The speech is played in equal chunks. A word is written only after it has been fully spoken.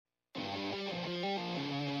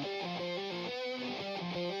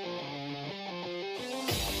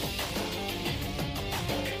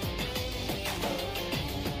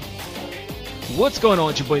What's going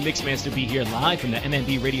on? It's your boy Mixmaster B here live from the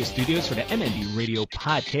MNB Radio Studios for the MNB Radio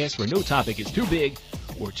Podcast, where no topic is too big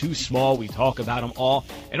or too small. We talk about them all.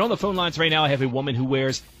 And on the phone lines right now, I have a woman who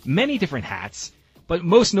wears many different hats, but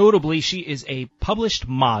most notably, she is a published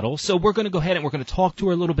model. So we're going to go ahead and we're going to talk to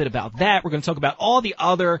her a little bit about that. We're going to talk about all the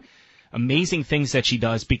other amazing things that she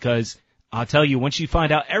does, because I'll tell you, once you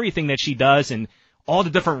find out everything that she does and all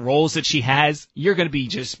the different roles that she has, you're going to be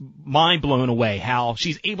just mind blown away how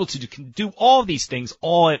she's able to do all these things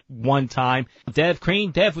all at one time. Dev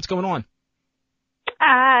Crane, Dev, what's going on?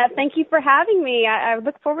 Thank you for having me. I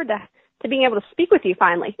look forward to being able to speak with you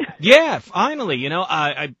finally. Yeah, finally.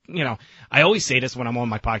 I always say this when I'm on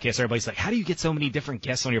my podcast. Everybody's like, how do you get so many different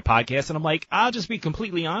guests on your podcast? And I'm like, I'll just be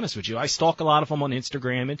completely honest with you. I stalk a lot of them on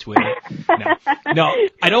Instagram and Twitter. No,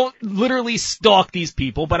 I don't literally stalk these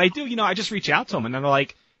people, but I do, I just reach out to them and they're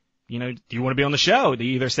like, do you want to be on the show? They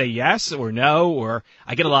either say yes or no, or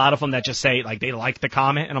I get a lot of them that just say, like, they like the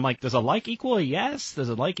comment. And I'm like, does a like equal a yes? Does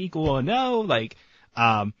a like equal a no?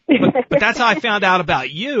 But that's how I found out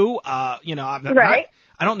about you. Right.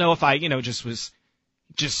 I don't know if I, just was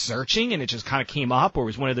just searching and it just kind of came up or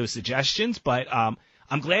was one of those suggestions, but I'm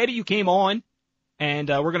glad that you came on, and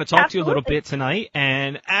we're going to talk to you a little bit tonight.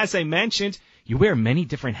 And as I mentioned, you wear many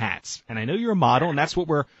different hats, and I know you're a model, and that's what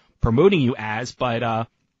we're promoting you as, but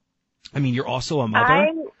you're also a mother.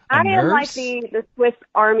 I am like the Swiss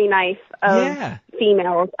Army knife of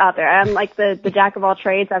females out there. I'm like the jack of all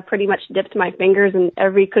trades. I've pretty much dipped my fingers in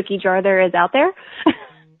every cookie jar there is out there.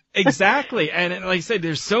 Exactly. And like I said,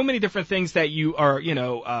 there's so many different things that you are,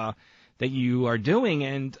 that you are doing.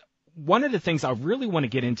 And one of the things I really want to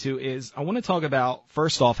get into is I want to talk about,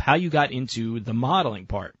 first off, how you got into the modeling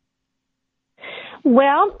part.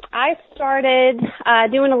 Well, I started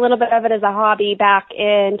doing a little bit of it as a hobby back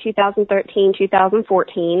in 2013,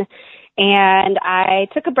 2014, and I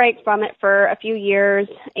took a break from it for a few years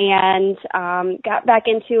and got back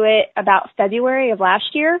into it about February of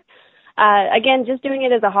last year. Again, just doing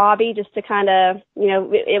it as a hobby, just to kind of,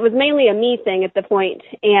 it was mainly a me thing at the point.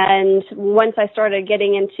 And once I started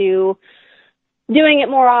getting into doing it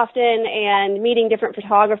more often and meeting different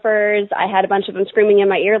photographers, I had a bunch of them screaming in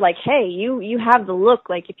my ear like, hey, you have the look.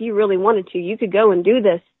 Like, if you really wanted to, you could go and do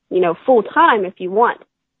this, full time if you want.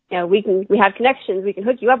 We have connections. We can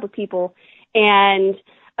hook you up with people. And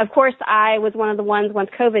of course, I was one of the ones, once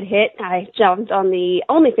COVID hit, I jumped on the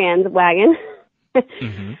OnlyFans wagon.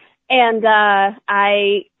 Mm-hmm. And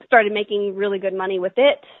I started making really good money with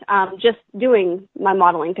it, just doing my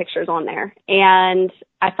modeling pictures on there. And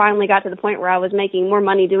I finally got to the point where I was making more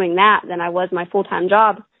money doing that than I was my full-time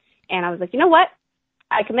job. And I was like, you know what?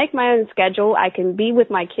 I can make my own schedule. I can be with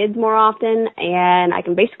my kids more often, and I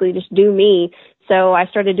can basically just do me. So I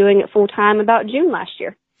started doing it full-time about June last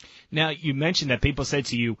year. Now, you mentioned that people said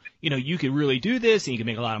to you, you could really do this, and you can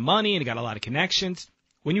make a lot of money, and you got a lot of connections.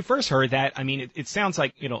 When you first heard that, it sounds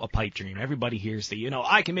like, a pipe dream. Everybody hears that,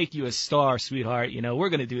 I can make you a star, sweetheart. We're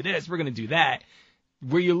going to do this. We're going to do that.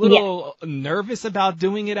 Were you a little nervous about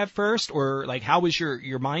doing it at first, or like, how was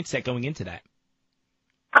your mindset going into that?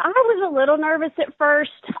 I was a little nervous at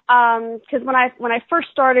first, because when I first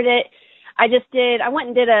started it, I went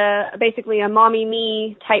and did basically a mommy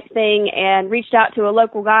me type thing and reached out to a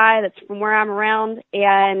local guy that's from where I'm around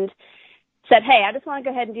and said, hey, I just want to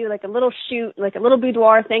go ahead and do like a little shoot, like a little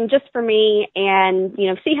boudoir thing just for me and,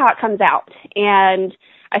 see how it comes out. And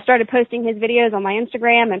I started posting his videos on my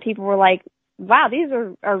Instagram, and people were like, wow, these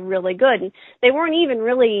are really good. And they weren't even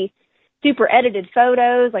really super edited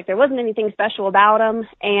photos. Like, there wasn't anything special about them.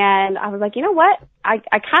 And I was like, you know what? I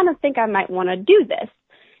kind of think I might want to do this.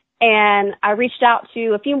 And I reached out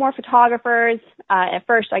to a few more photographers. At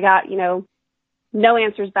first I got, no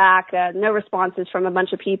answers back, no responses from a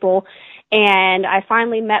bunch of people. And I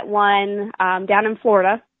finally met one down in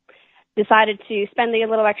Florida, decided to spend a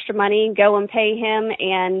little extra money, go and pay him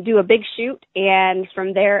and do a big shoot. And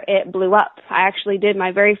from there, it blew up. I actually did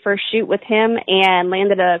my very first shoot with him and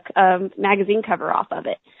landed a magazine cover off of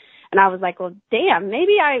it. And I was like, well, damn,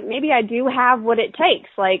 maybe I do have what it takes.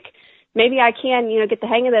 Like, maybe I can, get the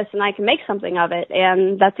hang of this and I can make something of it.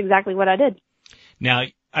 And that's exactly what I did. Now,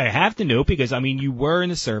 I have to know, because, you were in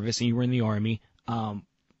the service and you were in the Army.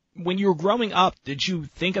 When you were growing up, did you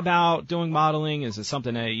think about doing modeling? Is it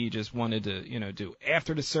something that you just wanted to, do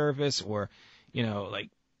after the service, or,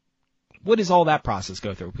 what does all that process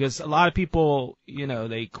go through? Because a lot of people,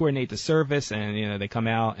 they coordinate the service and, they come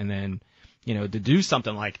out, and then, to do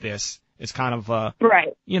something like this is kind of,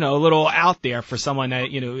 right. A little out there for someone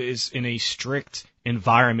that, is in a strict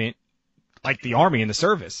environment like the Army and the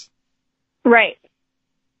service. Right.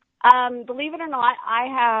 Believe it or not, I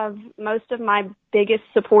have most of my biggest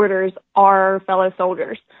supporters are fellow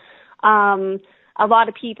soldiers. A lot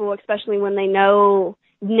of people, especially when they know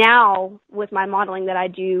now with my modeling that I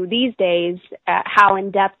do these days, how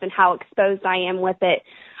in depth and how exposed I am with it,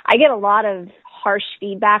 I get a lot of harsh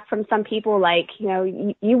feedback from some people, like, you know,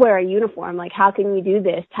 you wear a uniform, like, how can you do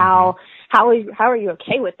this? How are you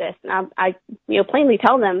okay with this? And I plainly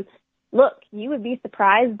tell them, look, you would be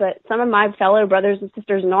surprised, but some of my fellow brothers and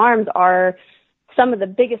sisters in arms are some of the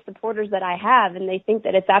biggest supporters that I have, and they think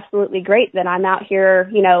that it's absolutely great that I'm out here,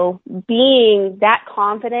 you know, being that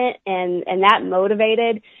confident and that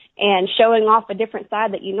motivated and showing off a different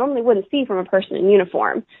side that you normally wouldn't see from a person in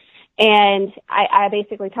uniform. And I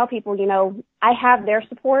basically tell people, you know, I have their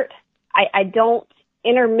support. I don't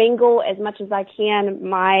intermingle as much as I can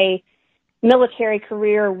my military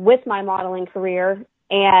career with my modeling career.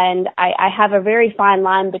 And I have a very fine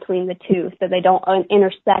line between the two so they don't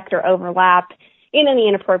intersect or overlap in any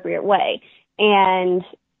inappropriate way. And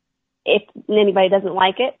if anybody doesn't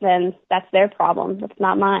like it, then that's their problem. That's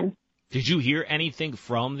not mine. Did you hear anything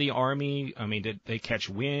from the Army? I mean, did they catch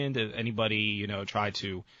wind? Did anybody, you know, try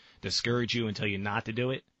to discourage you and tell you not to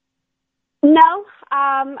do it? No,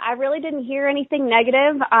 I really didn't hear anything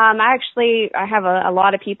negative. I have a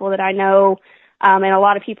lot of people that I know, and a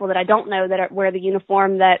lot of people that I don't know that wear the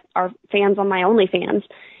uniform that are fans on my OnlyFans.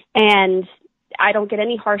 And I don't get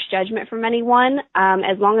any harsh judgment from anyone,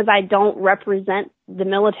 as long as I don't represent the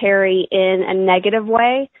military in a negative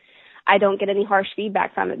way. I don't get any harsh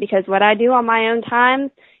feedback from it, because what I do on my own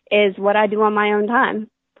time is what I do on my own time.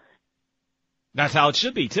 That's how it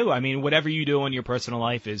should be, too. I mean, whatever you do in your personal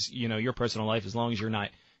life is, you know, your personal life, as long as you're not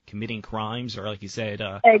committing crimes or, like you said,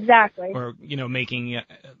 exactly, or, you know, making,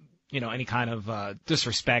 you know, any kind of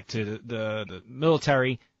disrespect to the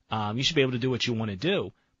military, you should be able to do what you want to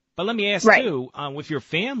do. But let me ask, right, too, with your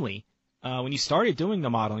family, when you started doing the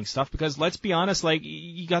modeling stuff, because let's be honest, like,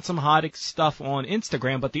 you got some hot stuff on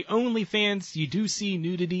Instagram, but the OnlyFans, you do see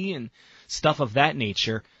nudity and stuff of that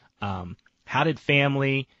nature. How did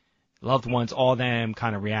family, loved ones, all them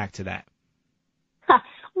kind of react to that?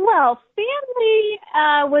 Well, family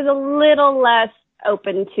was a little less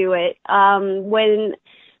open to it.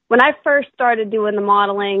 When I first started doing the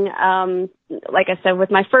modeling, like I said,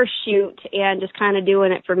 with my first shoot and just kind of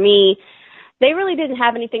doing it for me, they really didn't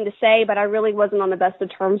have anything to say, but I really wasn't on the best of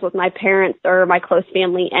terms with my parents or my close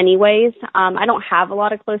family anyways. I don't have a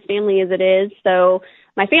lot of close family as it is, so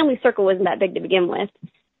my family circle wasn't that big to begin with.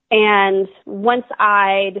 And once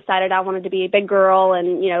I decided I wanted to be a big girl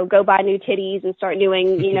and, you know, go buy new titties and start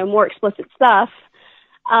doing, you know, more explicit stuff,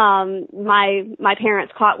 my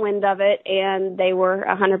parents caught wind of it and they were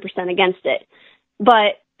 100% against it.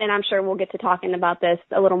 But, and I'm sure we'll get to talking about this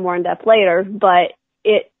a little more in depth later, but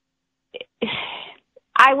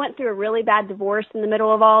I went through a really bad divorce in the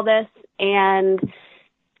middle of all this, and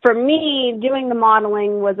for me, doing the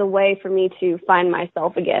modeling was a way for me to find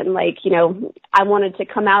myself again. Like, you know, I wanted to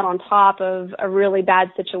come out on top of a really bad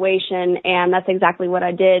situation, and that's exactly what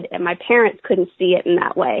I did, and my parents couldn't see it in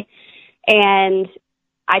that way. And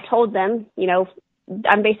I told them, you know,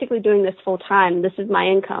 I'm basically doing this full time. This is my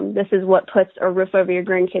income. This is what puts a roof over your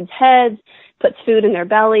grandkids' heads, puts food in their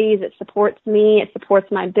bellies. It supports me. It supports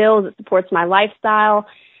my bills. It supports my lifestyle.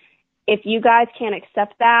 If you guys can't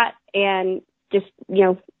accept that and just, you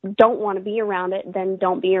know, don't want to be around it, then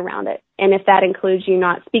don't be around it. And if that includes you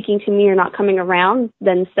not speaking to me or not coming around,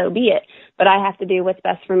 then so be it. But I have to do what's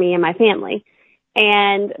best for me and my family.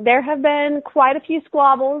 And there have been quite a few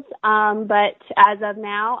squabbles, but as of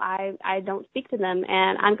now, I don't speak to them,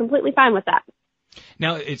 and I'm completely fine with that.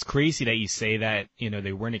 Now, it's crazy that you say that, you know,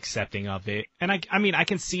 they weren't accepting of it. And I mean, I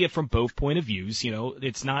can see it from both point of views. You know,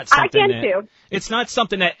 it's not something it's not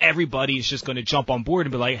something that everybody is just going to jump on board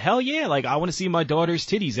and be like, hell yeah, like, I want to see my daughter's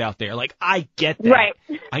titties out there. Like, I get that. Right.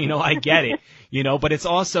 You know, I get it, you know, but it's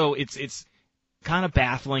also, it's kind of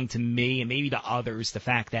baffling to me and maybe to others, the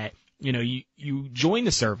fact that, you know, you join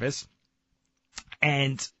the service,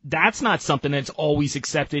 and that's not something that's always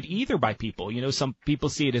accepted either by people. You know, some people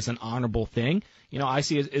see it as an honorable thing. You know, I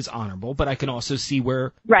see it as honorable, but I can also see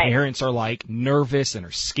where parents are like nervous and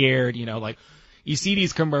are scared. You know, like you see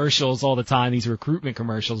these commercials all the time, these recruitment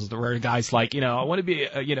commercials where the guy's like, you know, I want to be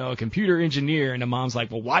a computer engineer, and the mom's like,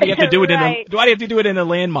 well, why do you have to do it why do you have to do it in a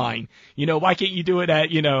landmine? You know, why can't you do it at,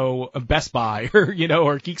 you know, a Best Buy or, you know,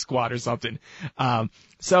 or Geek Squad or something?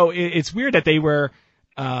 So it's weird that they were,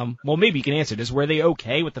 well, maybe you can answer this. Were they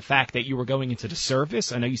okay with the fact that you were going into the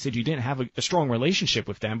service? I know you said you didn't have a strong relationship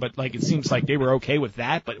with them, but like, it seems like they were okay with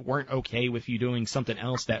that, but weren't okay with you doing something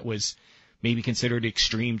else that was maybe considered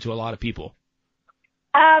extreme to a lot of people.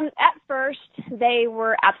 At first, they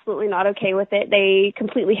were absolutely not okay with it. They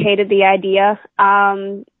completely hated the idea.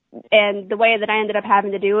 And the way that I ended up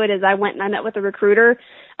having to do it is I went and I met with a recruiter.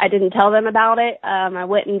 I didn't tell them about it. I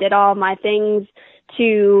went and did all my things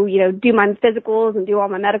to, do my physicals and do all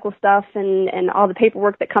my medical stuff and all the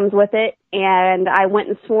paperwork that comes with it. And I went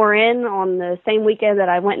and swore in on the same weekend that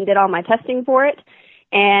I went and did all my testing for it.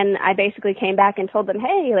 And I basically came back and told them,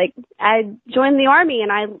 hey, I joined the Army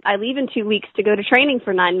and I leave in 2 weeks to go to training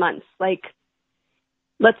for 9 months.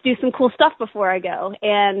 Let's do some cool stuff before I go.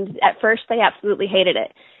 And at first they absolutely hated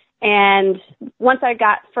it. And once I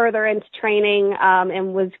got further into training,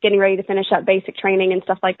 and was getting ready to finish up basic training and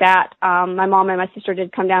stuff like that, my mom and my sister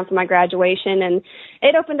did come down for my graduation, and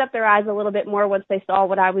it opened up their eyes a little bit more once they saw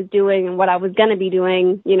what I was doing and what I was going to be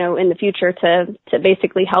doing, in the future to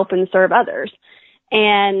basically help and serve others.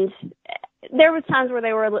 And there was times where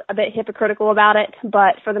they were a bit hypocritical about it,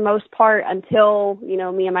 but for the most part, until,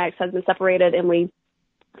 me and my ex-husband separated and we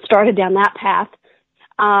started down that path,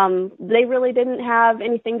 they really didn't have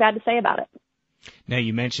anything bad to say about it. Now,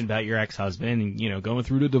 you mentioned about your ex-husband and, going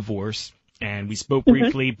through the divorce, and we spoke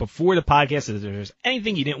briefly before the podcast. If there's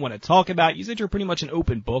anything you didn't want to talk about, you said you're pretty much an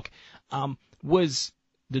open book. Was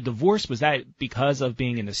the divorce, was that because of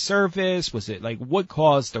being in the service? Was it what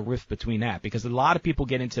caused the rift between that? Because a lot of people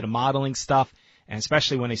get into the modeling stuff, and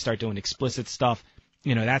especially when they start doing explicit stuff,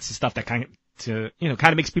 that's the stuff that kind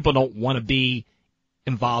of makes people don't want to be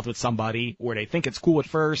involved with somebody, or they think it's cool at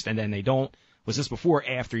first and then they don't. Was this before or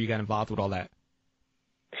after you got involved with all that?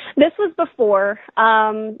 This was before.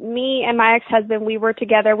 Me and my ex-husband, we were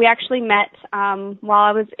together. We actually met while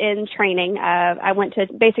I was in training. I went to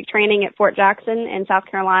basic training at Fort Jackson in South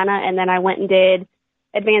Carolina, and then I went and did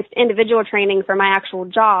advanced individual training for my actual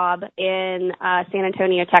job in San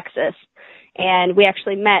Antonio, Texas. And we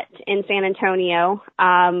actually met in San Antonio.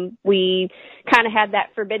 We kind of had that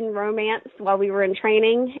forbidden romance while we were in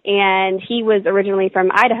training, and he was originally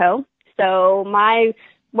from Idaho. So my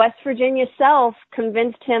West Virginia self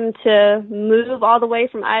convinced him to move all the way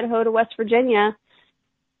from Idaho to West Virginia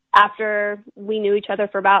after we knew each other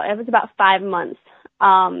for about 5 months.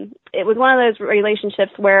 It was one of those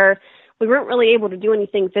relationships where we weren't really able to do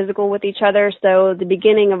anything physical with each other, so the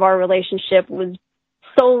beginning of our relationship was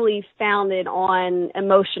solely founded on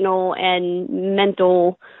emotional and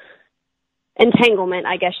mental entanglement,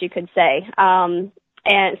 I guess you could say.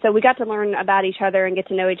 And so we got to learn about each other and get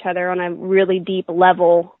to know each other on a really deep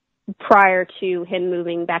level prior to him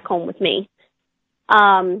moving back home with me.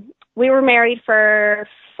 We were married for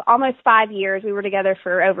almost 5 years. We were together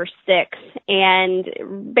for over 6.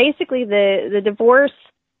 And basically the divorce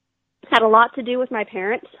had a lot to do with my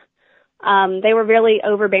parents. They were really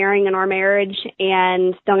overbearing in our marriage,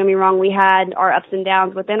 and don't get me wrong, we had our ups and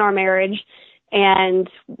downs within our marriage, and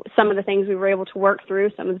some of the things we were able to work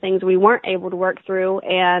through, some of the things we weren't able to work through,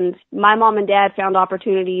 and my mom and dad found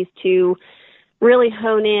opportunities to really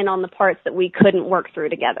hone in on the parts that we couldn't work through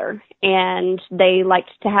together. And they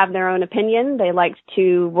liked to have their own opinion, they liked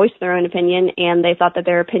to voice their own opinion, and they thought that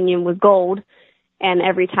their opinion was gold, and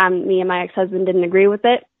every time me and my ex-husband didn't agree with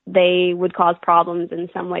it, they would cause problems in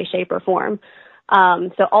some way, shape, or form.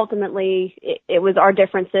 So ultimately, it was our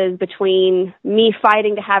differences between me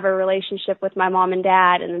fighting to have a relationship with my mom and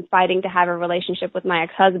dad and then fighting to have a relationship with my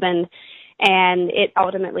ex-husband. And it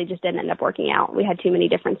ultimately just didn't end up working out. We had too many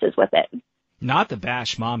differences with it. Not to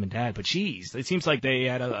bash mom and dad, but geez, it seems like they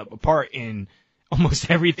had a part in almost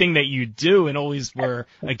everything that you do and always were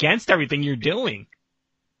against everything you're doing.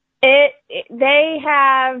 They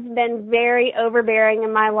have been very overbearing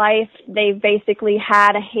in my life. They've basically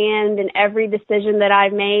had a hand in every decision that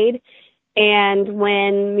I've made. And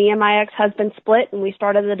when me and my ex-husband split and we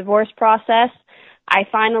started the divorce process, I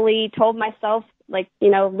finally told myself,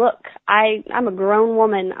 look, I'm a grown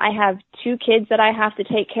woman. I have 2 kids that I have to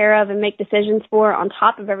take care of and make decisions for on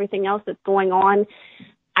top of everything else that's going on.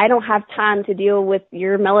 I don't have time to deal with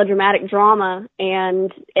your melodramatic drama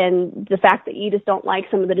and the fact that you just don't like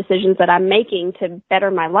some of the decisions that I'm making to better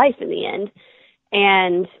my life in the end.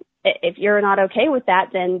 And if you're not okay with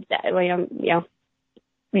that, then,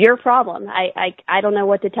 your problem. I don't know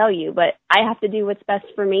what to tell you, but I have to do what's best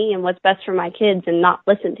for me and what's best for my kids and not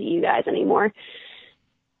listen to you guys anymore.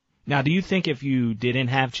 Now, do you think if you didn't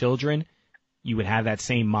have children, you would have that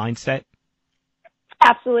same mindset?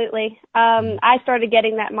 Absolutely. I started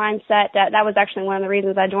getting that mindset. That was actually one of the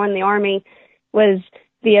reasons I joined the Army was,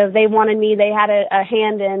 they wanted me, they had a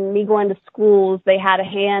hand in me going to schools. They had a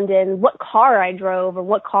hand in what car I drove or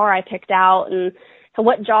what car I picked out. And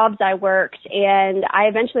what jobs I worked. And I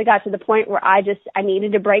eventually got to the point where I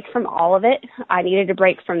needed to break from all of it. I needed to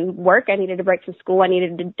break from work. I needed to break from school.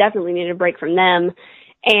 Definitely needed to break from them.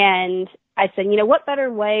 And I said, what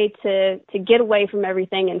better way to get away from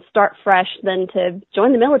everything and start fresh than to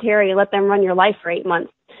join the military and let them run your life for 8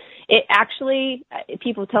 months. It actually,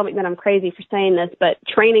 people tell me that I'm crazy for saying this, but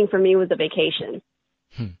training for me was a vacation.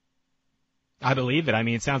 I believe it. I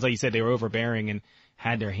mean, it sounds like you said they were overbearing and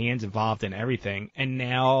had their hands involved in everything. And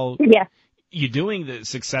now you're doing the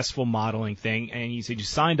successful modeling thing, and you said you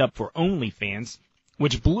signed up for OnlyFans,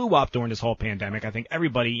 which blew up during this whole pandemic. I think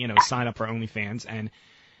everybody, signed up for OnlyFans. And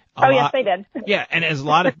yes, they did. Yeah, and as a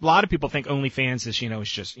lot of people think OnlyFans is,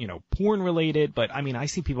 is just, porn related. But, I mean, I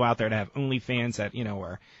see people out there that have OnlyFans that,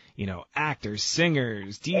 are actors,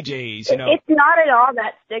 singers, DJs, It's not at all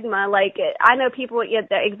that stigma. Like, I know people,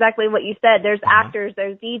 exactly what you said. There's actors,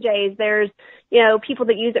 there's DJs, there's, people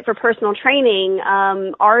that use it for personal training,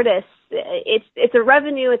 artists. It's a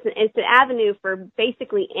revenue, it's an avenue for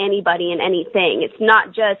basically anybody and anything. It's not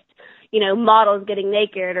just, models getting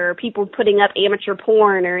naked or people putting up amateur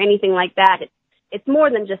porn or anything like that. It's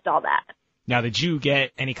more than just all that. Now, did you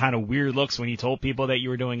get any kind of weird looks when you told people that you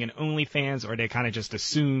were doing an OnlyFans, or they kind of just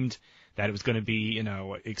assumed that it was going to be,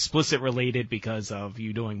 explicit related because of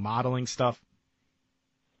you doing modeling stuff?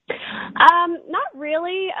 Not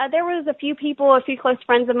really. There was a few close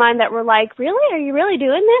friends of mine that were like, "Really? Are you really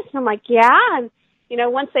doing this?" And I'm like, "Yeah." And,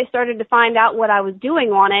 once they started to find out what I was doing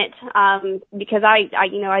on it, because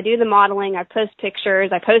I do the modeling, I post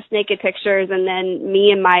pictures, I post naked pictures, and then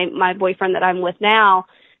me and my boyfriend that I'm with now,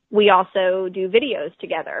 we also do videos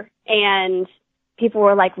together. And people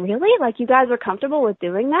were like, "Really? Like, you guys are comfortable with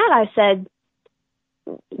doing that?" I said,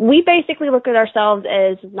 we basically look at ourselves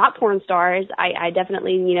as not porn stars. I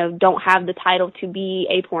definitely, don't have the title to be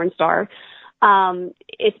a porn star.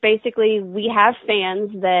 It's basically, we have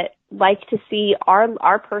fans that like to see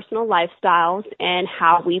our personal lifestyles and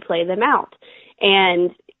how we play them out.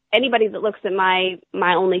 And anybody that looks at my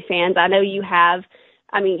OnlyFans, I know you have,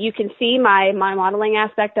 you can see my modeling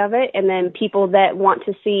aspect of it, and then people that want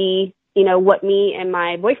to see, what me and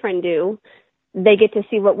my boyfriend do, they get to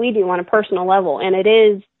see what we do on a personal level. And it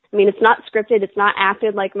is, it's not scripted, it's not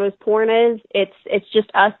acted like most porn is. It's just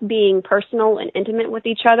us being personal and intimate with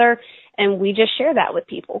each other, and we just share that with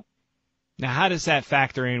people. Now, how does that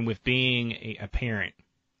factor in with being a parent?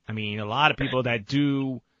 A lot of people that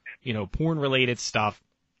do, porn-related stuff,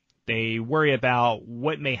 they worry about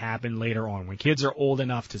what may happen later on when kids are old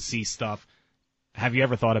enough to see stuff. Have you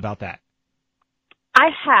ever thought about that? I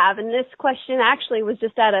have, and this question actually was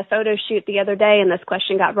just at a photo shoot the other day, and this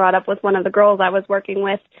question got brought up with one of the girls I was working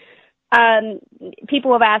with.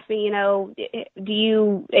 People have asked me, do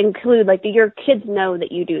you include, do your kids know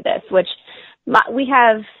that you do this? Which we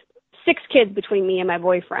have 6 kids between me and my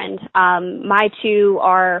boyfriend. My 2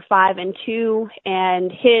 are 5 and 2, and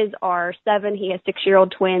his are 7. He has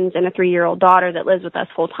 6-year-old twins and a 3-year-old daughter that lives with us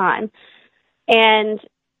full time. And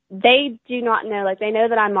they do not know, they know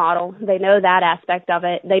that I model. They know that aspect of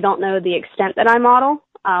it. They don't know the extent that I model.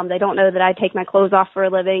 They don't know that I take my clothes off for a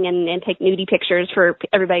living and take nudie pictures for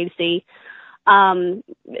everybody to see.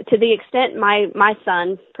 To the extent my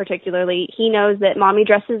son particularly, he knows that mommy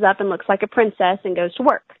dresses up and looks like a princess and goes to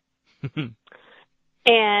work.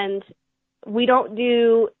 And we don't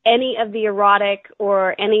do any of the erotic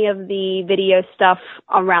or any of the video stuff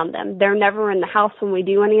around them. They're never in the house when we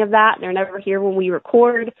do any of that. They're never here when we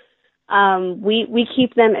record. We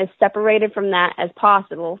keep them as separated from that as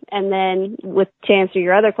possible. And then to answer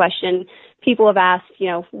your other question, people have asked,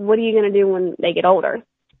 what are you going to do when they get older?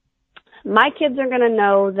 My kids are going to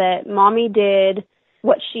know that mommy did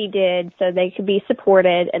what she did so they could be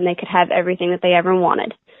supported and they could have everything that they ever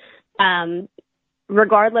wanted.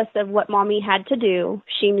 Regardless of what mommy had to do,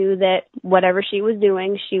 she knew that whatever she was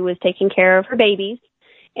doing, she was taking care of her babies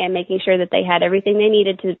and making sure that they had everything they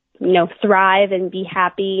needed to, thrive and be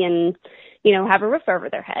happy and, have a roof over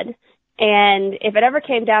their head. And if it ever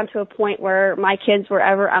came down to a point where my kids were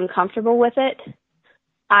ever uncomfortable with it,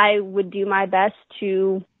 I would do my best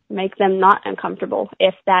to make them not uncomfortable.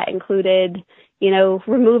 If that included,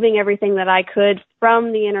 removing everything that I could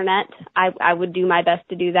from the internet, I would do my best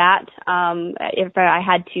to do that. If I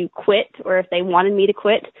had to quit or if they wanted me to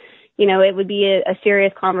quit, it would be a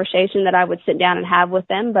serious conversation that I would sit down and have with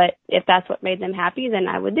them. But if that's what made them happy, then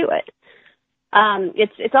I would do it.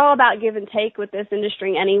 It's all about give and take with this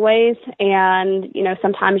industry anyways. And,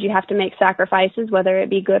 sometimes you have to make sacrifices, whether it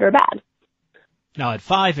be good or bad. Now, at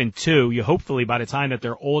 5 and 2, you hopefully by the time that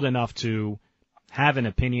they're old enough to have an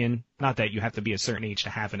opinion, not that you have to be a certain age to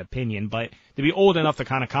have an opinion, but to be old enough to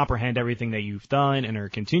kind of comprehend everything that you've done and are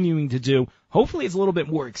continuing to do, hopefully it's a little bit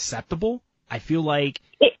more acceptable. I feel like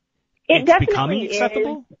it's becoming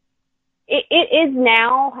acceptable. It is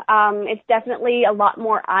now. It's definitely a lot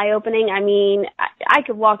more eye-opening. I mean, I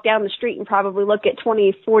could walk down the street and probably look at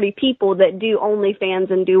 20, 40 people that do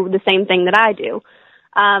OnlyFans and do the same thing that I do.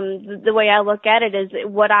 The way I look at it is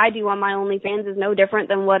what I do on my OnlyFans is no different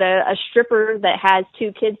than what a stripper that has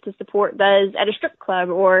 2 kids to support does at a strip club,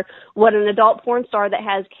 or what an adult porn star that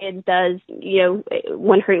has kids does,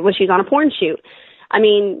 when she's on a porn shoot. I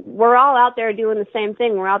mean, we're all out there doing the same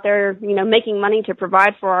thing. We're out there, making money to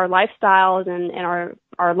provide for our lifestyles and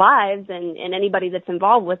our lives and anybody that's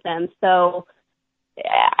involved with them. So,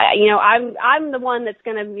 I'm the one that's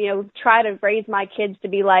going to, try to raise my kids to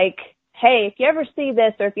be like, hey, if you ever see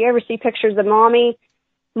this or if you ever see pictures of mommy,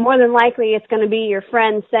 more than likely it's going to be your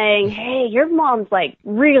friend saying, hey, your mom's like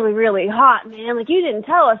really, really hot, man. Like, you didn't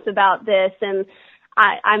tell us about this. And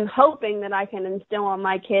I'm hoping that I can instill on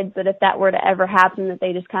my kids that if that were to ever happen, that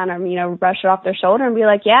they just kind of, brush it off their shoulder and be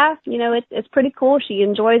like, yeah, it's pretty cool. She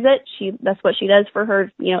enjoys it. That's what she does for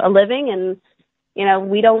her, a living. And,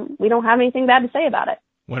 we don't have anything bad to say about it.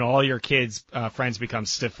 When all your kids' friends become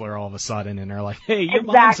Stifler all of a sudden and they're like, hey, your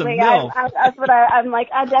exactly. mom's a MILF. That's what I'm like.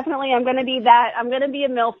 I'm going to be that. I'm going to be a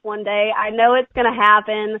MILF one day. I know it's going to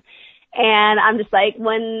happen. And I'm just like,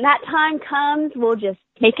 when that time comes, we'll just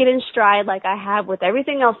take it in stride like I have with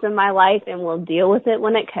everything else in my life, and we'll deal with it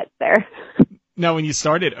when it gets there. Now, when you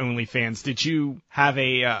started OnlyFans, did you have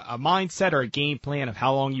a mindset or a game plan of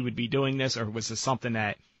how long you would be doing this, or was this something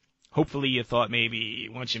that hopefully you thought maybe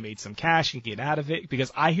once you made some cash you could get out of it?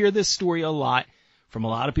 Because I hear this story a lot from a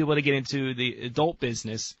lot of people that get into the adult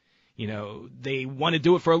business. They want to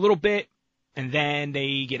do it for a little bit, and then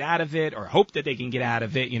they get out of it, or hope that they can get out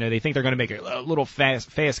of it. They think they're going to make a little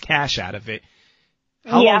fast cash out of it.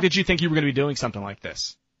 How long did you think you were going to be doing something like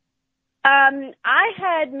this? I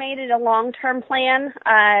had made it a long-term plan.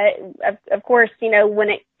 Of course, when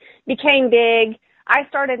it became big, I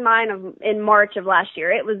started mine in March of last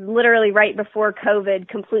year. It was literally right before COVID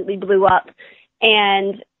completely blew up.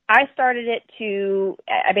 And I started it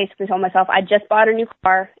I basically told myself, I just bought a new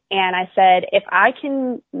car, and I said, if I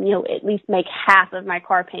can, at least make half of my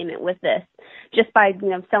car payment with this, just by,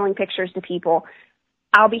 selling pictures to people,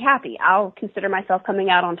 I'll be happy. I'll consider myself coming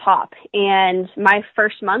out on top. And my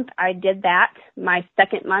first month, I did that. My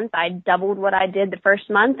second month, I doubled what I did the first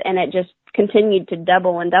month, and it just continued to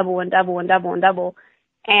double and double and double and double and double.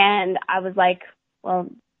 And I was like, well,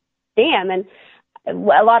 damn. And a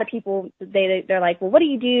lot of people, they're like, well, what do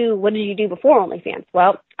you do? What did you do before OnlyFans?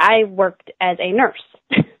 Well, I worked as a nurse.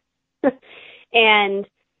 And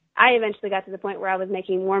I eventually got to the point where I was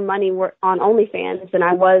making more money on OnlyFans than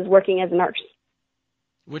I was working as a nurse.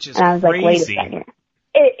 Which is crazy. Like, wait a second.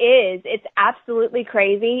 It is. It's absolutely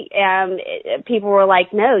crazy. People were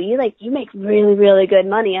like, no, you make really, really good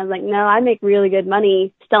money. I was like, no, I make really good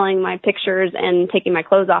money selling my pictures and taking my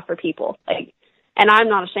clothes off for people. And I'm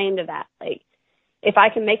not ashamed of that. If I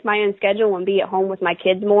can make my own schedule and be at home with my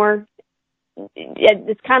kids more,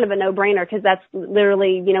 it's kind of a no-brainer, because that's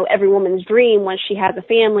literally, every woman's dream once she has a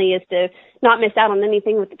family is to not miss out on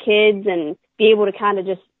anything with the kids and be able to kind of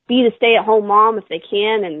just be the stay-at-home mom if they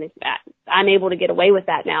can, and I'm able to get away with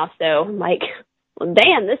that now. So I'm like, well,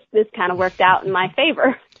 damn, this kind of worked out in my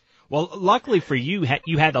favor. Well, luckily for you,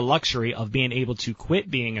 you had the luxury of being able to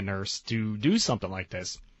quit being a nurse to do something like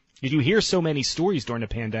this. You hear so many stories during the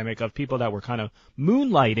pandemic of people that were kind of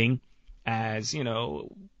moonlighting as,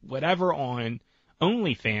 whatever on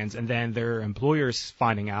OnlyFans, and then their employers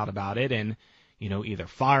finding out about it and, either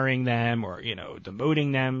firing them or,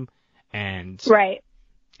 demoting them. And right.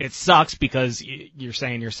 It sucks because you're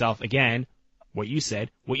saying to yourself, again, what you said,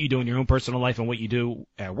 what you do in your own personal life and what you do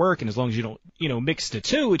at work. And as long as you don't, mix the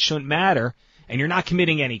two, it shouldn't matter. And you're not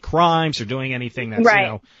committing any crimes or doing anything that's,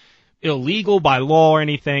 right. Illegal by law or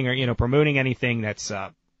anything, or, promoting anything that's,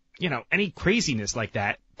 any craziness like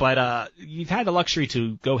that. But, you've had the luxury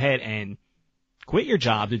to go ahead and quit your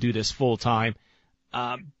job to do this full time.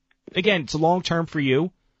 Again, it's a long term for you,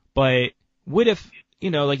 but what if,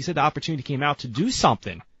 like you said, the opportunity came out to do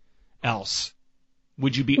something else?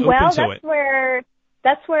 Would you be open to it?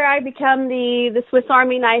 That's where I become the Swiss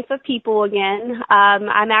Army knife of people again.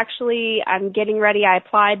 I'm getting ready. I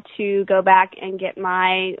applied to go back and get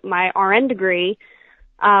my RN degree.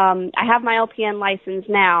 I have my LPN license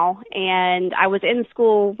now, and I was in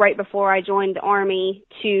school right before I joined the Army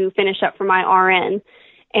to finish up for my RN.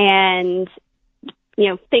 And,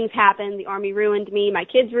 things happened. The Army ruined me. My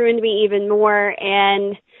kids ruined me even more.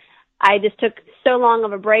 And I just took so long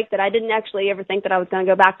of a break that I didn't actually ever think that I was going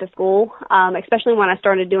to go back to school. Especially when I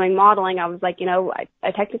started doing modeling, I was like,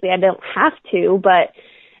 I technically I don't have to, but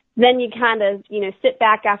then you kind of, sit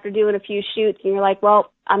back after doing a few shoots and you're like,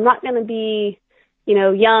 well, I'm not going to be,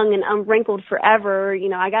 young and unwrinkled forever.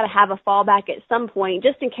 I got to have a fallback at some point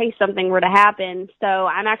just in case something were to happen. So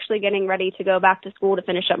I'm actually getting ready to go back to school to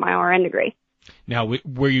finish up my RN degree. Now,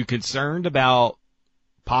 were you concerned about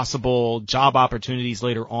possible job opportunities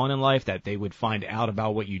later on in life, that they would find out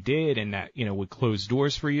about what you did and that, would close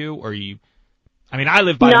doors for you? Or I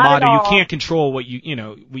live by the motto, you can't control what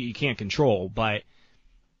what you can't control, but.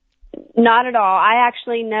 Not at all. I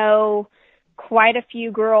actually know quite a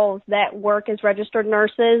few girls that work as registered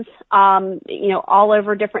nurses, all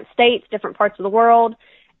over different states, different parts of the world,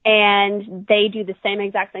 and they do the same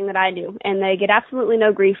exact thing that I do, and they get absolutely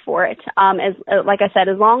no grief for it. Like I said,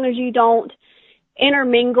 as long as you don't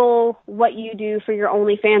intermingle what you do for your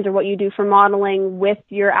OnlyFans or what you do for modeling with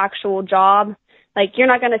your actual job, like you're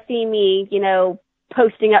not going to see me,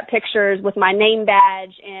 posting up pictures with my name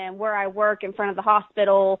badge and where I work in front of the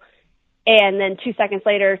hospital, and then 2 seconds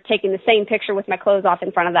later taking the same picture with my clothes off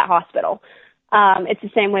in front of that hospital. It's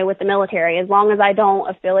the same way with the military. As long as I don't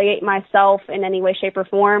affiliate myself in any way, shape, or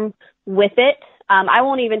form with it, I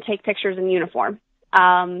won't even take pictures in uniform.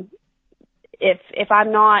 If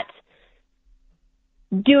I'm not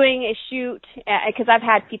doing a shoot, because I've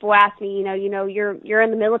had people ask me, you're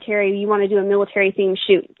in the military, you want to do a military themed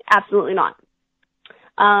shoot? Absolutely not.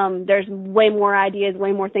 There's way more ideas,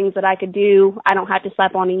 way more things that I could do. I don't have to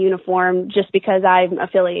slap on a uniform just because I'm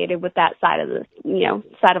affiliated with that side of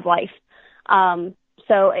side of life. And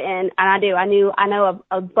I do. I know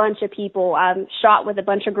a bunch of people. I've shot with a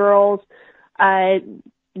bunch of girls.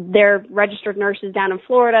 They're registered nurses down in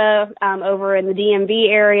Florida, over in the DMV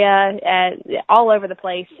area, all over the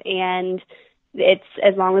place. And it's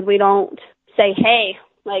as long as we don't say, hey,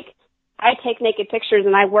 like I take naked pictures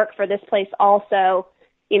and I work for this place also,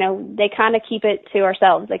 they kind of keep it to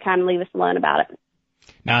ourselves. They kind of leave us alone about it.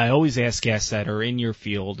 Now, I always ask guests that are in your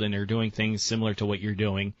field and are doing things similar to what you're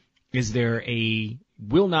doing, is there a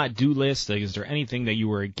will not do list? Like, is there anything that you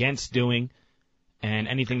were against doing and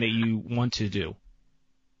anything that you want to do?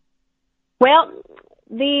 Well,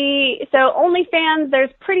 so OnlyFans, there's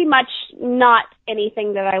pretty much not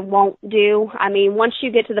anything that I won't do. I mean, once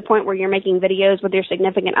you get to the point where you're making videos with your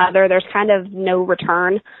significant other, there's kind of no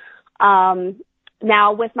return.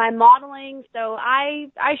 Now with my modeling, so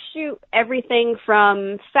I shoot everything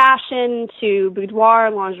from fashion to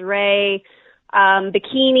boudoir, lingerie,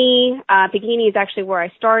 bikini. Bikini is actually where I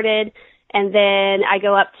started. And then I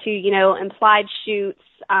go up to, implied shoots,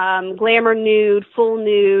 glamour nude, full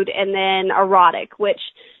nude, and then erotic, which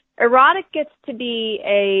erotic gets to be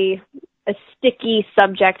a sticky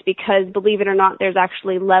subject because, believe it or not, there's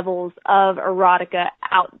actually levels of erotica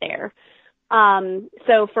out there.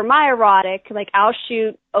 So for my erotic, like I'll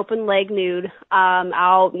shoot open leg nude.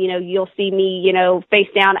 You'll see me, face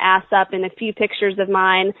down, ass up in a few pictures of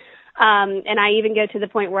mine. And I even go to the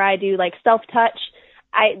point where I do like self-touch.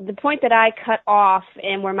 The point that I cut off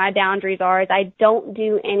and where my boundaries are is I don't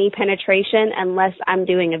do any penetration unless I'm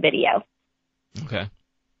doing a video. Okay.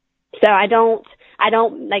 So I don't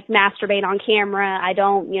like masturbate on camera. I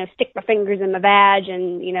don't, stick my fingers in my vag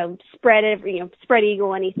and, spread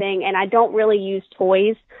eagle anything. And I don't really use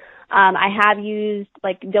toys. I have used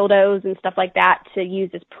like dildos and stuff like that to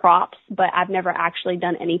use as props, but I've never actually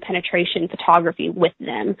done any penetration photography with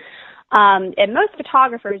them. And most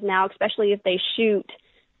photographers now, especially if they shoot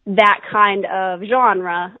that kind of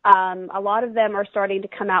genre, a lot of them are starting to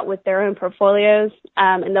come out with their own portfolios,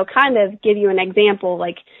 and they'll kind of give you an example,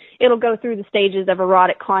 like it'll go through the stages of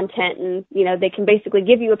erotic content, and, they can basically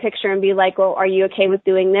give you a picture and be like, well, are you okay with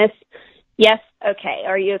doing this? Yes. Okay.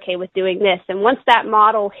 Are you okay with doing this? And once that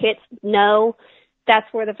model hits no,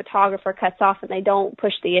 that's where the photographer cuts off and they don't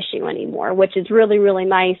push the issue anymore, which is really, really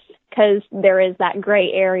nice because there is that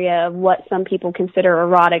gray area of what some people consider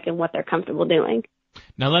erotic and what they're comfortable doing.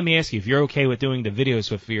 Now, let me ask you, if you're okay with doing the videos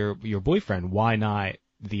with your boyfriend, why not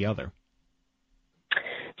the other?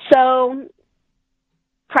 So,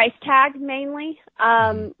 price tag mainly.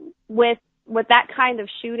 With that kind of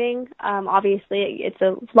shooting, obviously it's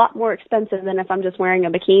a lot more expensive than if I'm just wearing a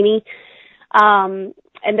bikini. And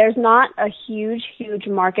there's not a huge, huge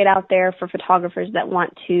market out there for photographers that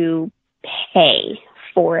want to pay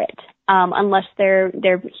for it, unless they're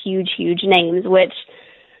huge, huge names, which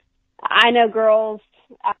I know girls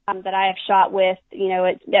that I have shot with,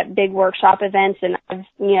 at big workshop events, and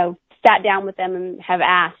I've, sat down with them and have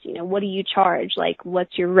asked, what do you charge? Like,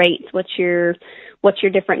 what's your rates? What's your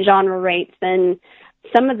different genre rates? And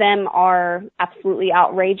some of them are absolutely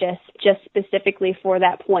outrageous just specifically for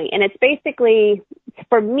that point. And it's basically,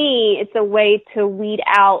 for me, it's a way to weed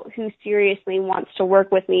out who seriously wants to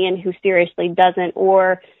work with me and who seriously doesn't,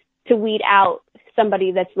 or to weed out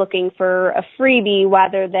somebody that's looking for a freebie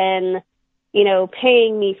rather than, you know,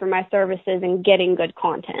 paying me for my services and getting good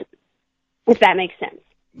content, if that makes sense.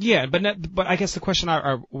 Yeah, but I guess the question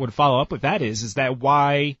I would follow up with that is that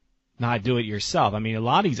why not do it yourself? I mean, a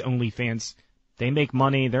lot of these OnlyFans, they make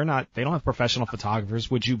money. They don't have professional photographers.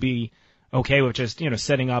 Would you be okay with just, you know,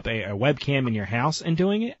 setting up a webcam in your house and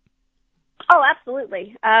doing it? Oh,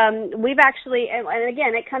 absolutely. We've actually, and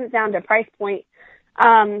again, it comes down to price point,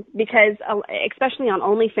 because especially on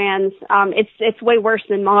OnlyFans, it's way worse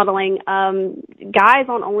than modeling. Guys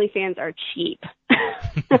on OnlyFans are cheap.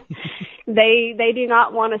 They do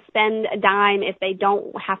not want to spend a dime if they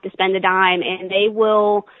don't have to spend a dime, and they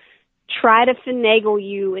will try to finagle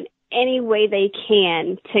you in any way they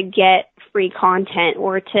can to get free content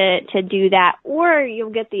or to do that. Or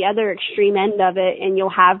you'll get the other extreme end of it, and you'll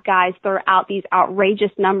have guys throw out these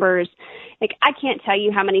outrageous numbers. Like, I can't tell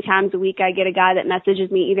you how many times a week I get a guy that messages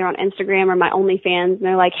me either on Instagram or my OnlyFans, and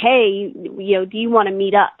they're like, hey, you know, do you want to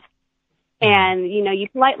meet up? And, you know, you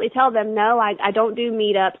politely tell them, no, I don't do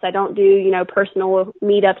meetups. I don't do, you know, personal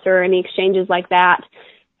meetups or any exchanges like that.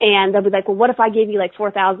 And they'll be like, well, what if I give you like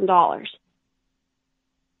 $4,000?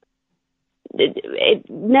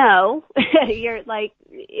 No. You're like,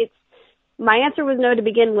 my answer was no to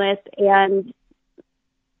begin with, and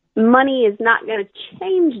money is not going to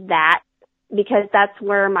change that, because that's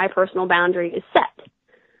where my personal boundary is set.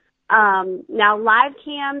 Now, live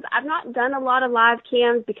cams, I've not done a lot of live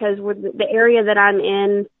cams because the area that I'm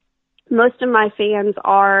in, most of my fans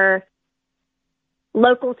are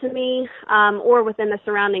local to me, or within the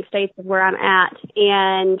surrounding states of where I'm at.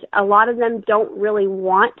 And a lot of them don't really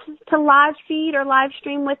want to live feed or live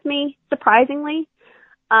stream with me, surprisingly.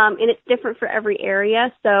 And it's different for every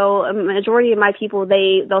area. So a majority of my people,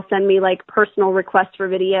 they'll send me like personal requests for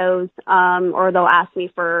videos, or they'll ask me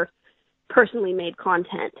for personally made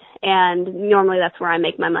content. And normally that's where I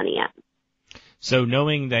make my money at. So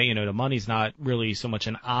knowing that, you know, the money's not really so much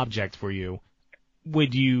an object for you,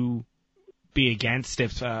 would you be against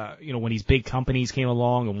if, you know, when these big companies came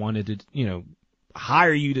along and wanted to, you know,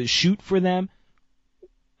 hire you to shoot for them?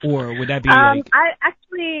 Or would that be like...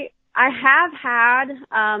 I have had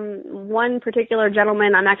one particular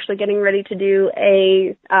gentleman. I'm actually getting ready to do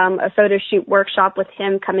a photo shoot workshop with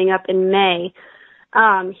him coming up in May.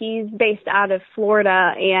 He's based out of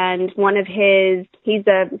Florida, and he's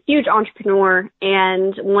a huge entrepreneur,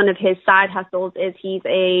 and one of his side hustles is he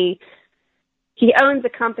owns a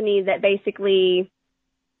company that basically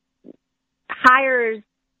hires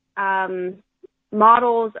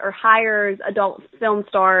models or hires adult film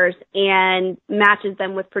stars and matches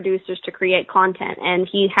them with producers to create content. And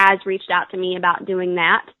he has reached out to me about doing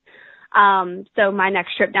that. So my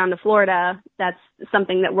next trip down to Florida, that's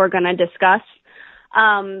something that we're going to discuss.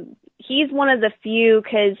 He's one of the few,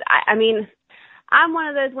 cause I mean, I'm one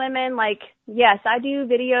of those women, like, yes, I do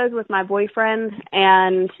videos with my boyfriend,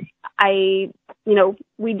 and we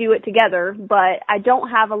do it together, but I don't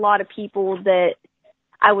have a lot of people that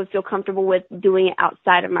I would feel comfortable with doing it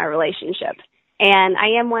outside of my relationship. And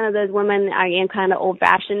I am one of those women, I am kind of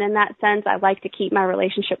old-fashioned in that sense. I like to keep my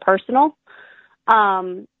relationship personal.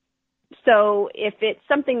 So if it's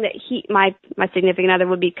something that my significant other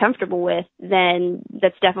would be comfortable with, then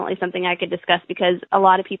that's definitely something I could discuss, because a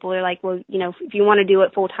lot of people are like, well, you know, if you want to do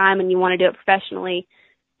it full-time and you want to do it professionally,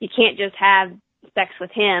 you can't just have sex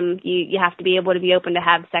with him. You have to be able to be open to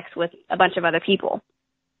have sex with a bunch of other people.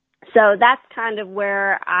 So that's kind of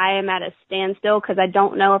where I am at a standstill, because I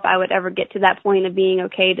don't know if I would ever get to that point of being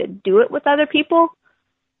okay to do it with other people.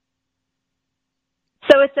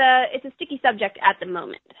 So it's a sticky subject at the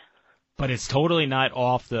moment. But it's totally not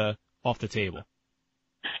off the table.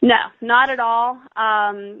 No, not at all.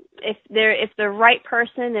 If the right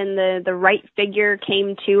person and the right figure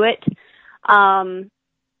came to it,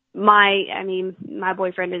 my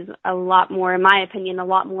boyfriend is a lot more, in my opinion, a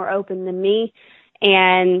lot more open than me.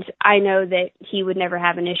 And I know that he would never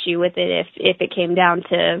have an issue with it if it came down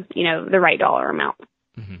to, you know, the right dollar amount.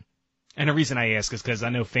 Mm-hmm. And the reason I ask is because I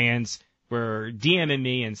know fans were DMing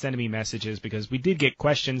me and sending me messages, because we did get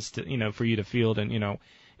questions to, you know, for you to field and, you know,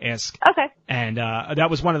 ask. Okay. And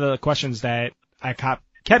that was one of the questions that I kept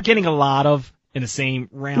getting a lot of in the same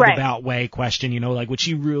roundabout way question, you know, like, would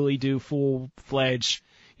she really do full-fledged,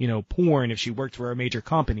 you know, porn if she worked for a major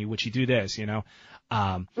company? Would she do this, you know?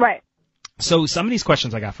 Right. So some of these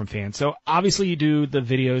questions I got from fans. So obviously you do the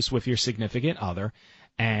videos with your significant other,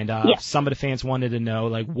 and some of the fans wanted to know,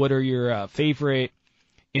 like, what are your favorite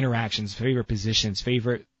interactions, favorite positions,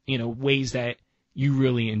 favorite, ways that you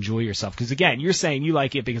really enjoy yourself? Because again, you're saying you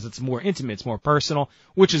like it because it's more intimate, it's more personal,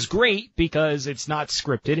 which is great because it's not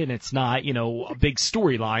scripted and it's not, a big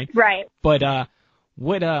storyline. Right. But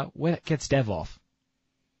what gets Dev off?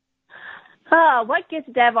 What gets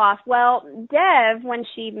Dev off? Well, Dev, when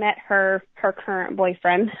she met her current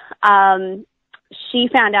boyfriend, she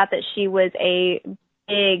found out that she was a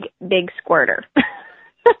big squirter.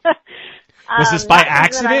 Was this by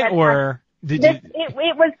accident or did you?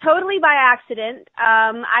 It was totally by accident.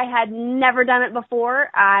 I had never done it before.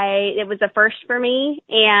 It was a first for me,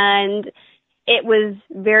 and it was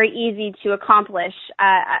very easy to accomplish.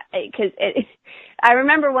 Because I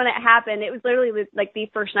remember when it happened, it was literally like the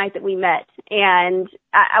first night that we met, and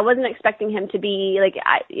I wasn't expecting him to be like.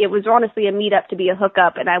 It was honestly a meetup to be a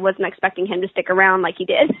hookup, and I wasn't expecting him to stick around like he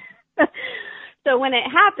did. So when it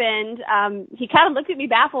happened, he kind of looked at me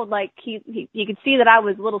baffled, like he could see that I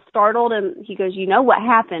was a little startled, and he goes, "You know what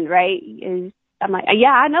happened, right?" And I'm like, "Yeah,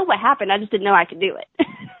 I know what happened. I just didn't know I could do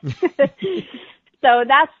it." So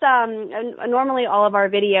that's normally all of our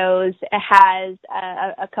videos has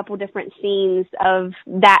a couple different scenes of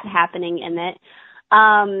that happening in it.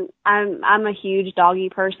 I'm a huge doggy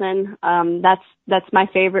person. That's my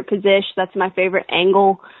favorite position. That's my favorite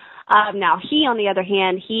angle. Now he, on the other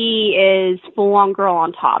hand, he is full on girl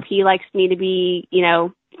on top. He likes me to be,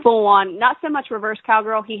 full on, not so much reverse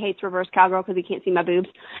cowgirl. He hates reverse cowgirl because he can't see my boobs.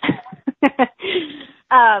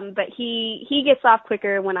 But he gets off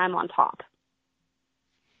quicker when I'm on top.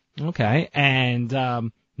 Okay.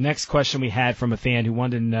 And next question we had from a fan who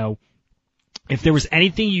wanted to know if there was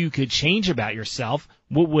anything you could change about yourself,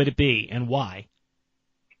 what would it be and why?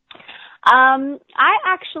 I'm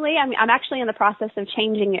actually in the process of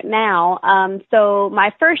changing it now. So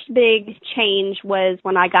my first big change was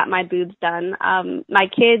when I got my boobs done. My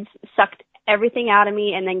kids sucked everything out of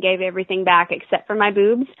me and then gave everything back except for my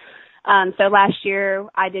boobs. So last year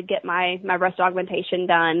I did get my breast augmentation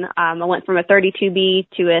done. I went from a 32B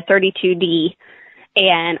to a 32D.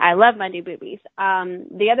 And I love my new boobies.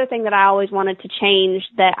 The other thing that I always wanted to change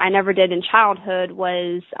that I never did in childhood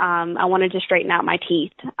was I wanted to straighten out my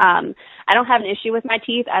teeth. I don't have an issue with my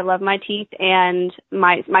teeth. I love my teeth, and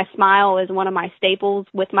my smile is one of my staples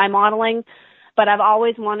with my modeling. But I've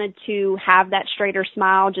always wanted to have that straighter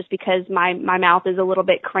smile just because my mouth is a little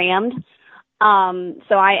bit crammed.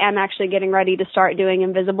 So I am actually getting ready to start doing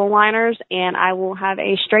invisible liners, and I will have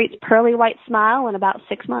a straight pearly white smile in about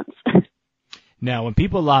 6 months. Now, when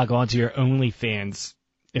people log on to your OnlyFans,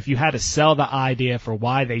 if you had to sell the idea for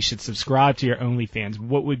why they should subscribe to your OnlyFans,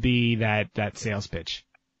 what would be that sales pitch?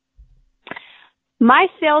 My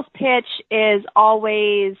sales pitch is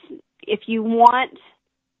always, if you want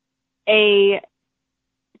a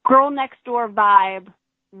girl next door vibe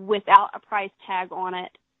without a price tag on it,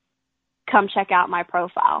 come check out my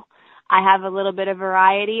profile. I have a little bit of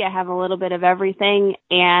variety. I have a little bit of everything,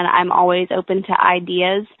 and I'm always open to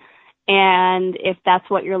ideas. And if that's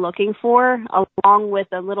what you're looking for, along with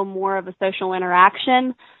a little more of a social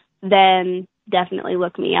interaction, then definitely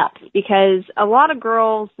look me up. Because a lot of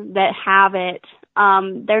girls that have it,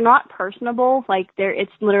 they're not personable. Like they're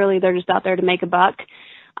just out there to make a buck.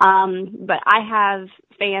 But I have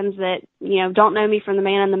fans that, don't know me from the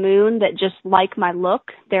man on the moon that just like my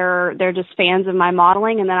look. They're just fans of my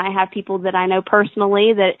modeling. And then I have people that I know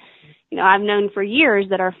personally that, I've known for years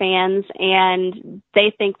that are fans, and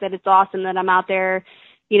they think that it's awesome that I'm out there,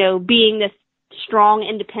 being this strong,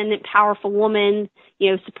 independent, powerful woman,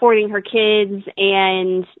 supporting her kids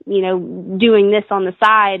and, doing this on the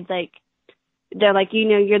side. Like, they're like,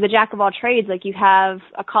 you're the jack of all trades. Like, you have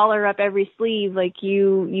a collar up every sleeve. Like,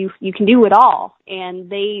 you can do it all. And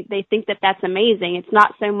they think that that's amazing. It's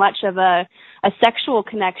not so much of a sexual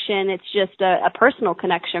connection. It's just a personal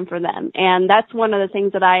connection for them. And that's one of the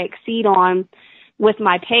things that I exceed on with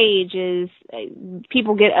my page is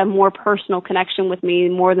people get a more personal connection with me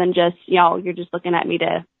more than just, you're just looking at me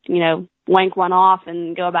to, wank one off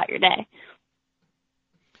and go about your day.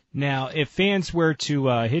 Now, if fans were to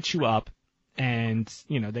hit you up, and,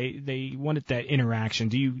 they wanted that interaction.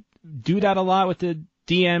 Do you do that a lot with the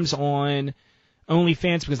DMs on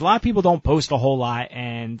OnlyFans? Because a lot of people don't post a whole lot,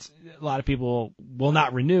 and a lot of people will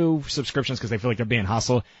not renew subscriptions because they feel like they're being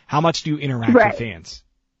hustled. How much do you interact with fans?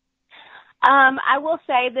 I will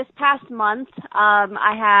say this past month, I've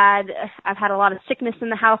had a lot of sickness in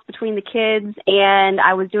the house between the kids, and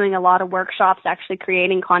I was doing a lot of workshops actually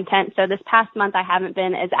creating content. So this past month I haven't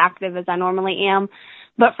been as active as I normally am.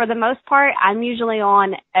 But for the most part, I'm usually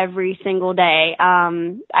on every single day.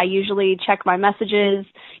 I usually check my messages,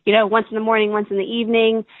 once in the morning, once in the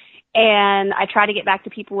evening. and I try to get back to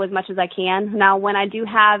people as much as I can. Now, when I do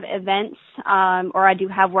have events or I do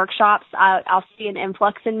have workshops, I'll see an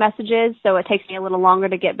influx in messages, so it takes me a little longer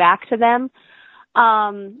to get back to them.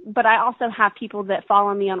 But I also have people that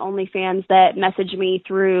follow me on OnlyFans that message me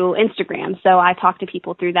through Instagram, so I talk to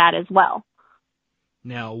people through that as well.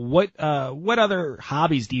 Now, what other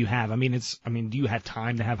hobbies do you have? Do you have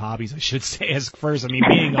time to have hobbies? I should say as first.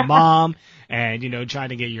 Being a mom and, trying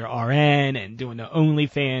to get your RN and doing the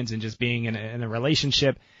OnlyFans and just being in a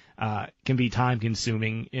relationship, can be time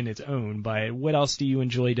consuming in its own. But what else do you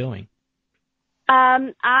enjoy doing?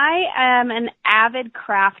 I am an avid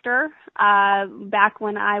crafter. Back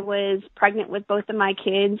when I was pregnant with both of my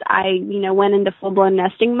kids, I, went into full-blown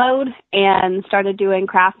nesting mode and started doing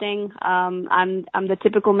crafting. I'm the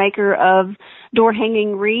typical maker of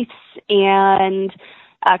door-hanging wreaths and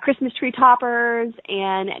Christmas tree toppers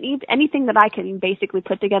and anything that I can basically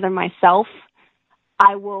put together myself.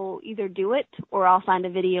 I will either do it or I'll find a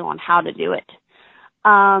video on how to do it.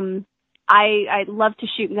 I love to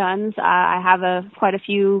shoot guns. I have quite a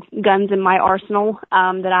few guns in my arsenal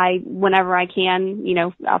that whenever I can,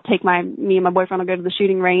 I'll take me and my boyfriend will go to the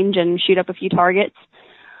shooting range and shoot up a few targets.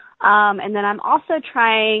 And then I'm also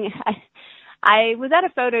trying. I was at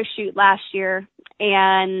a photo shoot last year,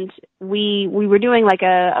 and we were doing like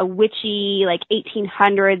a witchy, like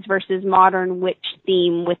 1800s versus modern witch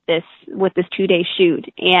theme with this 2-day shoot.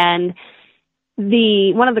 And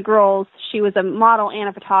one of the girls, she was a model and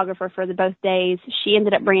a photographer for both days. She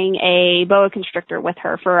ended up bringing a boa constrictor with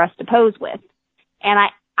her for us to pose with. And I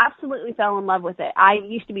absolutely fell in love with it. I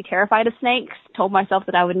used to be terrified of snakes, told myself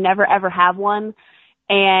that I would never, ever have one.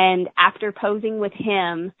 And after posing with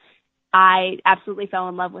him, I absolutely fell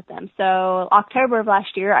in love with them. So October of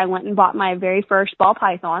last year, I went and bought my very first ball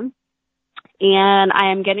python. And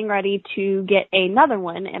I am getting ready to get another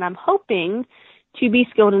one. And I'm hoping to be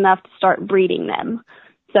skilled enough to start breeding them.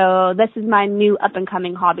 So this is my new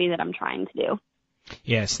up-and-coming hobby that I'm trying to do.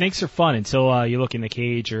 Yeah, snakes are fun until you look in the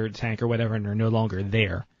cage or tank or whatever and they're no longer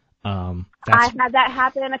there. I had that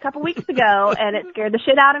happen a couple weeks ago, and it scared the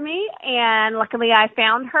shit out of me. And luckily I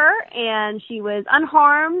found her, and she was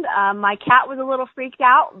unharmed. My cat was a little freaked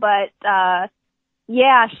out, but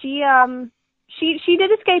yeah, she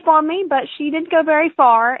did escape on me, but she didn't go very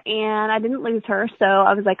far, and I didn't lose her. So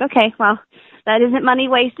I was like, okay, well, that isn't money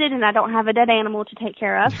wasted, and I don't have a dead animal to take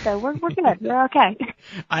care of, so we're good. We're okay.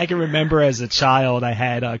 I can remember as a child I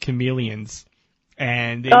had chameleons.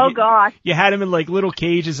 And gosh. You had them in like little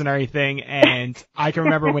cages and everything, and I can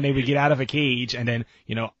remember when they would get out of a cage, and then,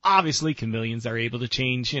 obviously chameleons are able to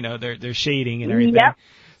change, their shading and everything. Yep.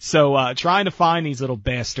 So, trying to find these little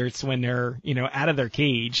bastards when they're, out of their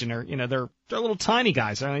cage and they're little tiny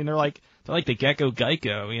guys. They're like the gecko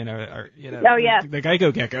Geico, Oh, yeah. The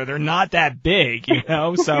Geico gecko. They're not that big,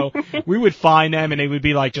 so we would find them and they would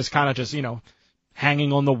be like just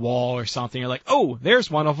hanging on the wall or something. You're like, oh,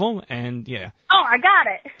 there's one of them. And yeah. Oh, I got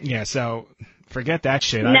it. Yeah. So forget that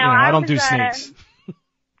shit. No, I don't do snakes.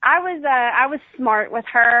 I was smart with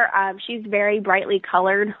her. She's very brightly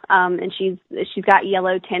colored, and she's got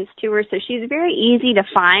yellow tints to her, so she's very easy to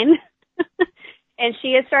find. And she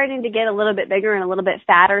is starting to get a little bit bigger and a little bit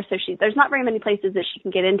fatter, so there's not very many places that she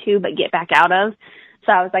can get into but get back out of.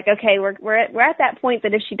 So I was like, okay, we're at that point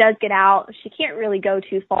that if she does get out, she can't really go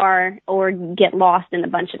too far or get lost in a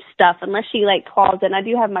bunch of stuff unless she crawls in. I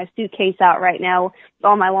do have my suitcase out right now with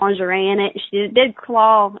all my lingerie in it. She did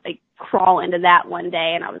crawl into that one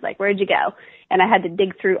day, and I was like, where'd you go? And I had to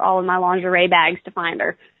dig through all of my lingerie bags to find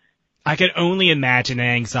her. I could only imagine the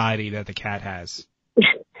anxiety that the cat has.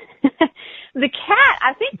 The cat,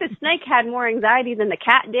 I think the snake had more anxiety than the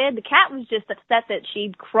cat did. The cat was just upset that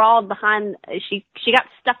she'd crawled behind, she got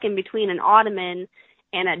stuck in between an ottoman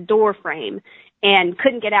and a door frame and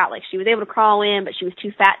couldn't get out. She was able to crawl in, but she was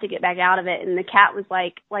too fat to get back out of it. And the cat was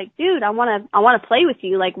like, dude, I want to play with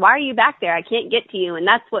you. Why are you back there? I can't get to you. And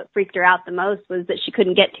that's what freaked her out the most, was that she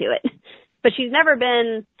couldn't get to it. But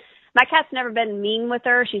my cat's never been mean with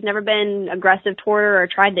her. She's never been aggressive toward her or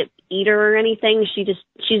tried to eat her or anything. She's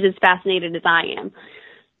as fascinated as I am.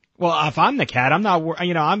 Well, if I'm the cat, I'm not,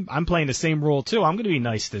 I'm playing the same role too. I'm going to be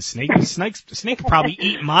nice to the snake. The snake could probably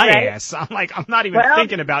eat my right? ass. I'm not even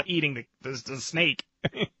thinking about eating the snake.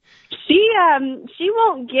 She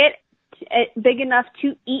won't get big enough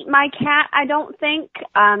to eat my cat, I don't think.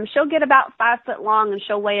 She'll get about 5 foot long and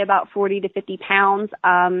she'll weigh about 40 to 50 pounds.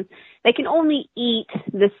 They can only eat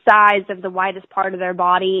the size of the widest part of their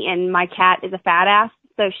body, and my cat is a fat ass,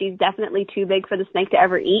 so she's definitely too big for the snake to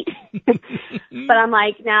ever eat. But I'm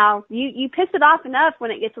like, now you piss it off enough when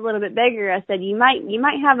it gets a little bit bigger. I said, you might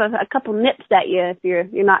have a couple nips at you if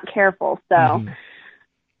you're not careful. So.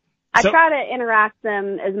 I try to interact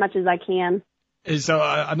them as much as I can. So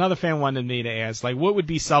another fan wanted me to ask, like, what would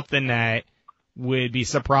be something that would be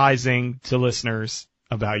surprising to listeners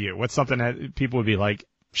about you? What's something that people would be, like,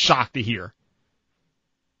 shocked to hear?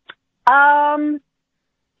 Oh,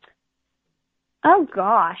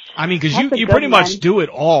 gosh. I mean, because you pretty much do it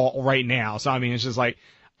all right now. So, I mean, it's just like,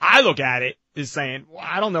 I look at it as saying, well,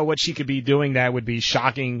 I don't know what she could be doing that would be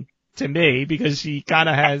shocking to me, because she kind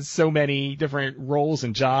of has so many different roles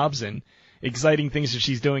and jobs and exciting things that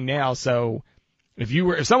she's doing now. So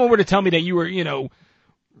if someone were to tell me that you were,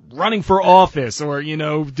 running for office or,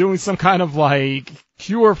 doing some kind of like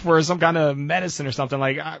cure for some kind of medicine or something,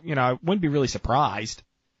 like, I wouldn't be really surprised.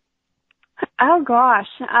 Oh gosh.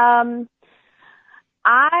 I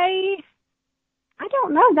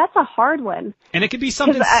don't know. That's a hard one. And it could be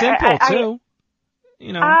something simple too.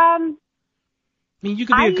 I mean, you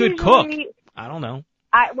could be a good cook. I don't know.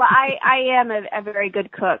 I am a very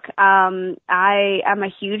good cook. I am a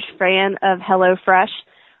huge fan of HelloFresh.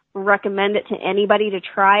 Recommend it to anybody to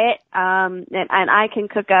try it. And I can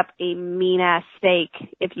cook up a mean-ass steak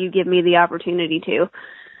if you give me the opportunity to.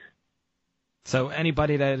 So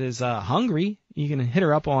anybody that is hungry, you can hit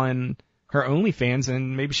her up on her OnlyFans,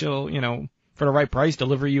 and maybe she'll, for the right price,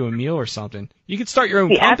 deliver you a meal or something. You could start your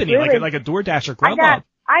own company, like a DoorDash or Grubhub.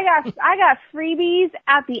 I got freebies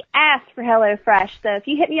out the ass for HelloFresh. So if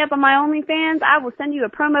you hit me up on my OnlyFans, I will send you a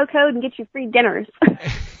promo code and get you free dinners.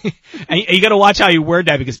 And you got to watch how you word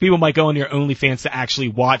that, because people might go on your OnlyFans to actually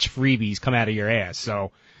watch freebies come out of your ass.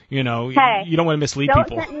 So, you don't want to mislead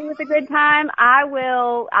people. Don't tempt me with a good time. I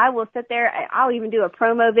will sit there. I'll even do a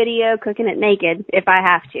promo video cooking it naked if I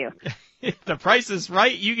have to. If the price is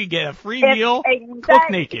right, you can get a free meal, cook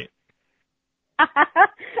naked.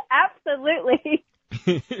 Absolutely.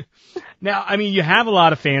 Now, I mean, you have a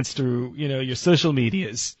lot of fans through, your social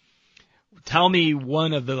medias. Tell me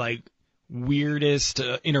one of the, weirdest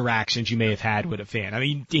interactions you may have had with a fan. I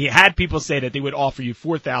mean, you had people say that they would offer you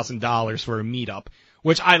 $4,000 for a meetup,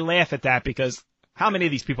 which I laugh at that, because how many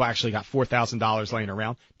of these people actually got $4,000 laying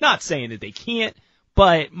around? Not saying that they can't,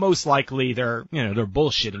 but most likely they're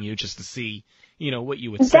bullshitting you just to see, what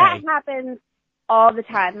you would say. That happens all the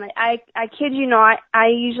time. Like, I kid you not, I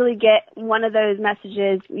usually get one of those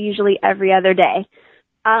messages usually every other day.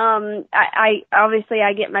 I obviously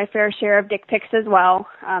I get my fair share of dick pics as well.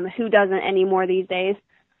 Who doesn't anymore these days?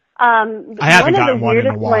 I haven't gotten one in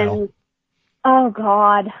a while. Oh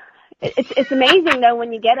God. It's amazing though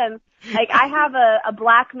when you get them. Like, I have a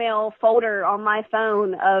blackmail folder on my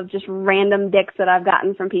phone of just random dicks that I've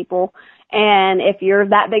gotten from people. And if you're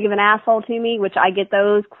that big of an asshole to me, which I get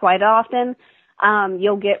those quite often,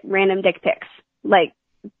 you'll get random dick pics. Like,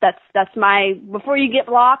 that's my, before you get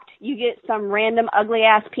blocked, you get some random ugly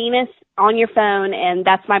ass penis on your phone, and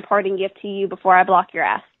that's my parting gift to you before I block your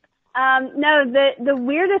ass. No, the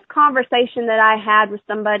weirdest conversation that I had with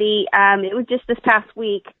somebody, it was just this past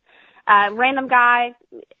week. Random guy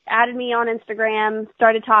added me on Instagram,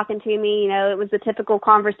 started talking to me. It was the typical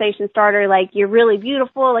conversation starter, like, you're really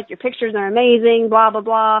beautiful, like, your pictures are amazing, blah, blah,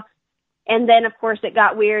 blah. And then, of course, it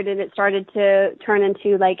got weird, and it started to turn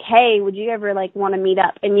into, like, hey, would you ever, want to meet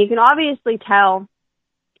up? And you can obviously tell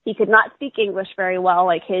he could not speak English very well.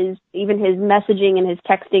 Like, even his messaging and his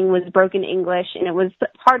texting was broken English, and it was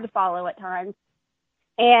hard to follow at times.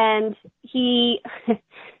 And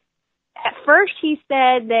at first he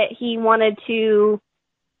said that he wanted to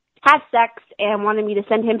have sex and wanted me to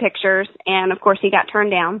send him pictures, and, of course, he got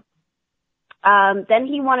turned down. Then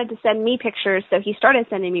he wanted to send me pictures, so he started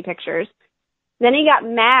sending me pictures. Then he got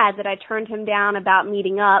mad that I turned him down about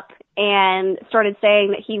meeting up and started saying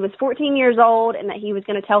that he was 14 years old and that he was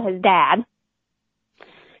going to tell his dad.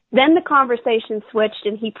 Then the conversation switched,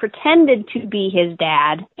 and he pretended to be his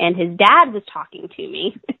dad, and his dad was talking to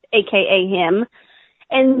me, a.k.a. him.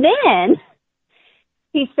 And then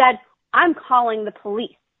he said, I'm calling the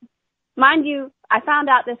police. Mind you, I found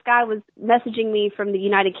out this guy was messaging me from the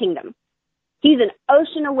United Kingdom. He's an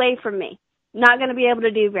ocean away from me. Not going to be able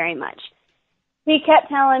to do very much. He kept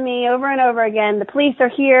telling me over and over again, the police are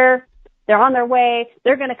here. They're on their way.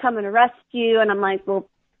 They're going to come and arrest you. And I'm like, well,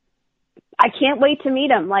 I can't wait to meet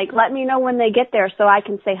them. Like, let me know when they get there so I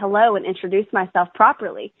can say hello and introduce myself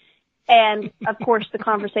properly. And, of course, the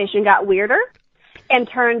conversation got weirder and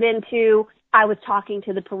turned into I was talking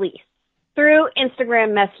to the police through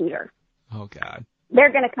Instagram Messenger. Oh, God.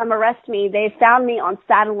 They're going to come arrest me. They found me on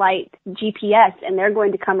satellite GPS, and they're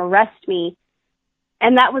going to come arrest me.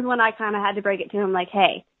 And that was when I kind of had to break it to him, like,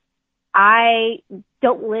 hey, I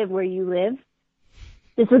don't live where you live.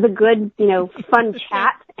 This was a good, fun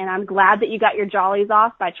chat, and I'm glad that you got your jollies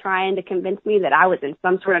off by trying to convince me that I was in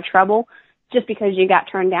some sort of trouble. just because you got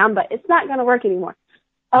turned down, but it's not going to work anymore.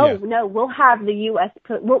 Oh, Yeah. no, we'll have the U.S.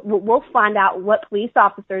 We'll find out what police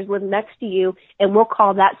officers live next to you, and we'll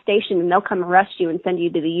call that station, and they'll come arrest you and send you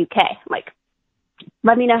to the U.K. I'm like,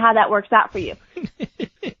 let me know how that works out for you.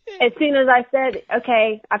 As soon as I said,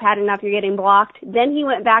 okay, I've had enough, you're getting blocked, then he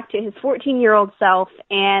went back to his 14-year-old self,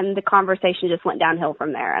 and the conversation just went downhill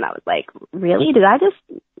from there. And I was like, really?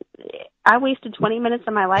 I wasted 20 minutes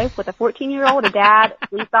of my life with a 14-year-old, a dad,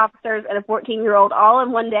 police officers, and a 14-year-old all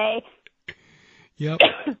in one day. Yep.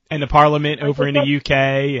 And the Parliament over in the UK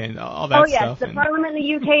and all that stuff. Oh, yes. The Parliament in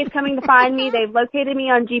the UK is coming to find me. They've located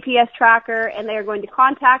me on GPS tracker, and they are going to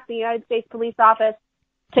contact the United States Police Office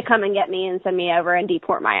to come and get me and send me over and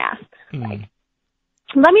deport my ass. Like,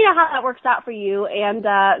 let me know how that works out for you, and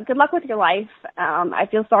good luck with your life. I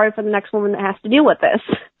feel sorry for the next woman that has to deal with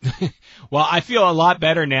this. Well, I feel a lot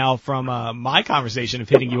better now from my conversation of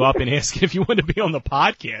hitting you up and asking if you want to be on the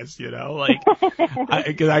podcast, you know, like,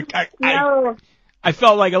 because I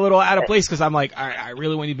felt like a little out of place because I'm like, all right, I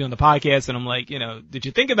really want you to be on the podcast. And I'm like, you know, did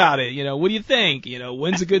you think about it? You know, what do you think? You know,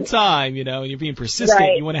 when's a good time? You know, and you're being persistent.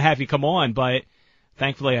 Right. You want to have you come on, but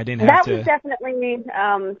thankfully I didn't have to. That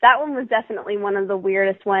one was definitely one of the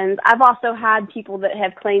weirdest ones. I've also had people that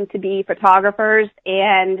have claimed to be photographers,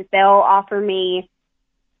 and they'll offer me,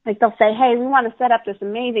 like, they'll say, hey, we want to set up this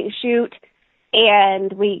amazing shoot,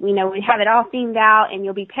 and we have it all themed out, and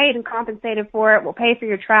you'll be paid and compensated for it. We'll pay for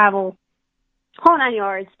your travel. Whole 9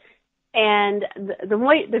 yards. And the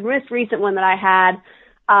most recent one that I had,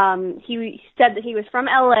 he said that he was from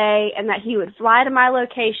LA and that he would fly to my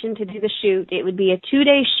location to do the shoot. It would be a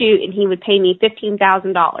 2-day shoot, and he would pay me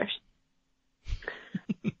 $15,000.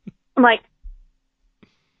 I'm like,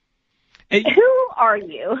 who are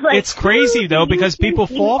you? Like, it's crazy though, because people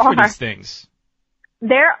fall for these things.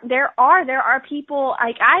 There are people,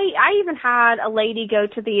 like, I even had a lady go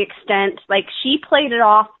to the extent, like, she played it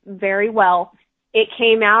off very well. It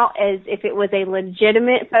came out as if it was a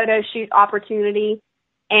legitimate photo shoot opportunity,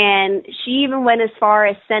 and she even went as far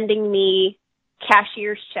as sending me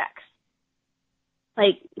cashier's checks.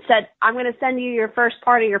 Like, said, I'm going to send you your first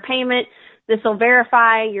part of your payment. This will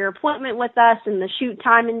verify your appointment with us and the shoot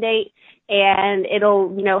time and date, and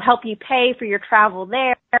it'll, help you pay for your travel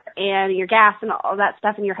there and your gas and all that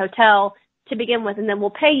stuff in your hotel to begin with, and then we'll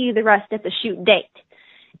pay you the rest at the shoot date.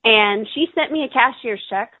 And she sent me a cashier's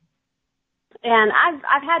check. And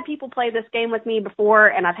I've had people play this game with me before,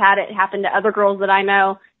 and I've had it happen to other girls that I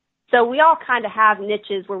know. So we all kind of have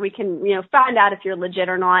niches where we can, find out if you're legit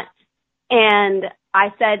or not. And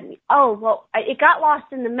I said, oh, well, it got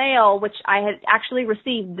lost in the mail, which I had actually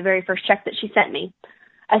received the very first check that she sent me.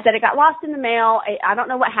 I said, it got lost in the mail. I don't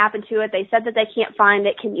know what happened to it. They said that they can't find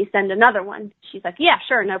it. Can you send another one? She's like, yeah,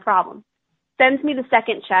 sure, no problem. Sends me the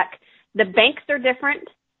second check. The banks are different.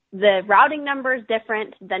 The routing number is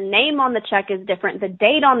different. The name on the check is different. The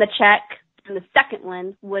date on the check and the second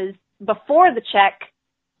one was before the check,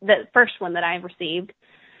 the first one that I received.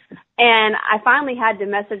 And I finally had to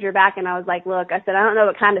message her back, and I was like, look, I said, I don't know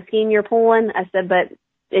what kind of scheme you're pulling. I said, but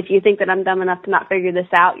if you think that I'm dumb enough to not figure this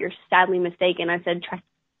out, you're sadly mistaken. I said, go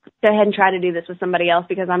ahead and try to do this with somebody else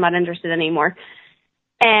because I'm not interested anymore.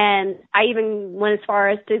 And I even went as far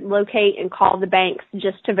as to locate and call the banks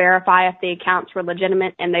just to verify if the accounts were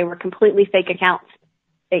legitimate, and they were completely fake accounts.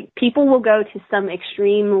 People will go to some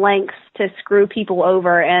extreme lengths to screw people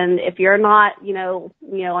over, and if you're not,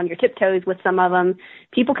 on your tiptoes with some of them,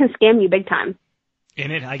 people can scam you big time.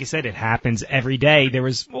 And it, like I said, it happens every day. There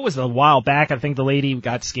was, a while back, I think the lady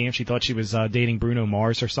got scammed. She thought she was dating Bruno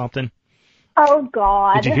Mars or something. Oh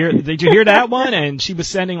God! Did you hear that one? And she was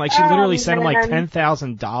sending she literally sent him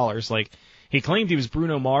 $10,000. Like, he claimed he was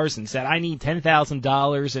Bruno Mars and said, I need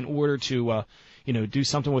 $10,000 in order to do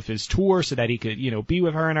something with his tour so that he could be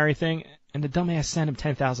with her and everything. And the dumbass sent him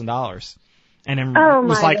 $10,000. And then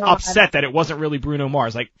was God. Upset that it wasn't really Bruno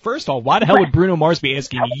Mars. Like, first of all, why the hell would Bruno Mars be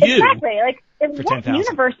asking you? Exactly. Like, in what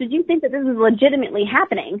universe did you think that this was legitimately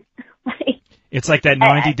happening? It's like that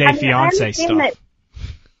 90-day fiance stuff.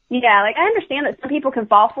 Yeah, I understand that some people can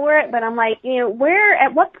fall for it, but I'm like,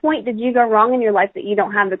 at what point did you go wrong in your life that you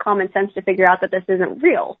don't have the common sense to figure out that this isn't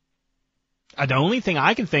real? The only thing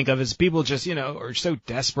I can think of is people just, are so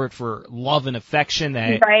desperate for love and affection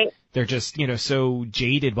that they're just, so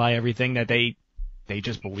jaded by everything that they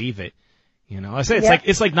just believe it. I say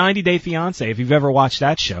it's like 90-Day Fiance. If you've ever watched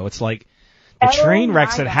that show, it's like the train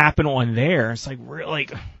wrecks that happen on there. It's like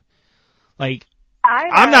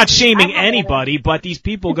I'm not shaming anybody, but these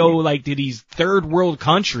people go to these third world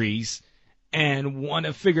countries and want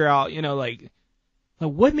to figure out,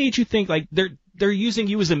 what made you think they're using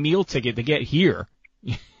you as a meal ticket to get here,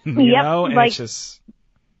 and it's just.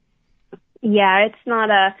 Yeah, it's not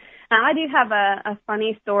a. I do have a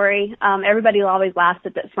funny story. Everybody always laughs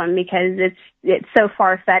at this one because it's so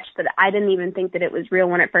far fetched that I didn't even think that it was real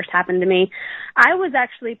when it first happened to me. I was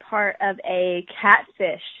actually part of a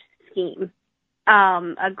catfish scheme.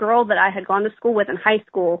 A girl that I had gone to school with in high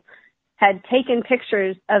school had taken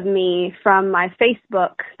pictures of me from my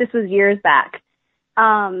Facebook. This was years back.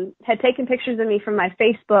 Had taken pictures of me from my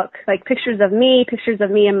Facebook, like pictures of me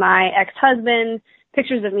and my ex-husband,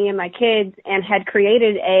 pictures of me and my kids, and had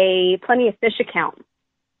created a Plenty of Fish account.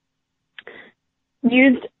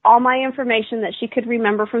 Used all my information that she could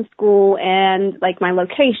remember from school and like my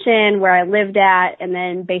location, where I lived at, and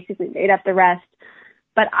then basically made up the rest.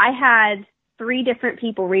 But I had 3 different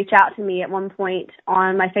people reach out to me at one point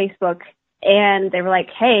on my Facebook, and they were like,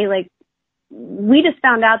 hey, like, we just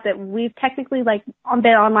found out that we've technically like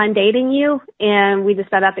been online dating you, and we just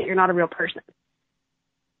found out that you're not a real person.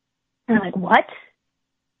 And I'm like, what?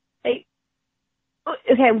 Like,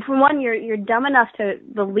 okay, for one, you're dumb enough to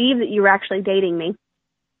believe that you were actually dating me.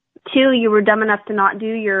 2, you were dumb enough to not do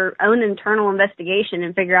your own internal investigation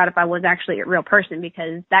and figure out if I was actually a real person,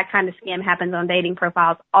 because that kind of scam happens on dating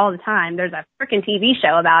profiles all the time. There's a freaking TV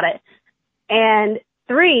show about it. And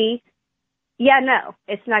 3, yeah, no,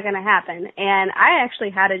 it's not going to happen. And I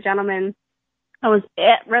actually had a gentleman, I was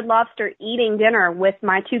at Red Lobster eating dinner with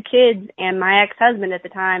my 2 kids and my ex-husband at the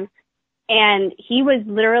time, and he was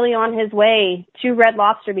literally on his way to Red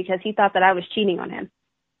Lobster because he thought that I was cheating on him.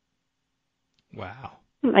 Wow.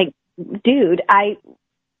 Like, dude,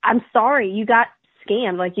 I'm sorry, you got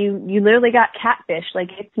scammed. Like, you literally got catfished.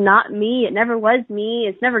 Like, it's not me. It never was me.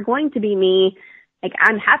 It's never going to be me. Like,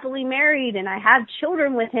 I'm happily married and I have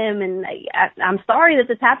children with him, and I'm sorry that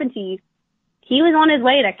this happened to you. He was on his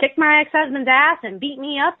way to kick my ex-husband's ass and beat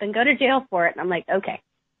me up and go to jail for it. And I'm like, okay.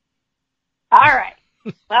 All right.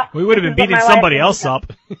 Well, we would have been beating somebody else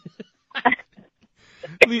up.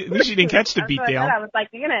 At least you didn't catch the beat down. I was like,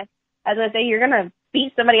 you're going to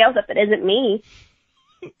beat somebody else up that isn't me.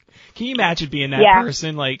 Can you imagine being that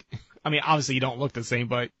person? Like, I mean, obviously you don't look the same,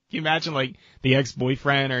 but can you imagine like the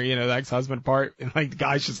ex-boyfriend or, the ex-husband part, and like the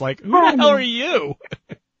guy's just like, who the hell are you?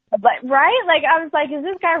 But right? Like, I was like, is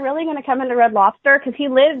this guy really going to come into Red Lobster? Because he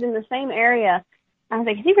lived in the same area. I was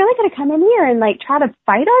like, is he really going to come in here and like try to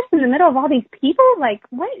fight us in the middle of all these people? Like,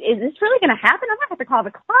 what is this really going to happen? I'm going to have to call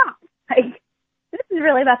the cops. Like, this is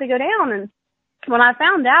really about to go down. And when I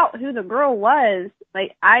found out who the girl was,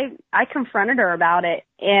 like, I confronted her about it,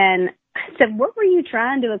 and I said, what were you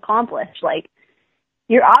trying to accomplish? Like,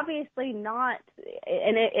 you're obviously not,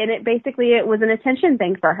 and it basically, it was an attention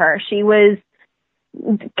thing for her. She was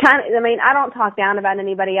I don't talk down about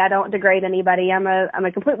anybody. I don't degrade anybody. I'm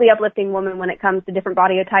a completely uplifting woman when it comes to different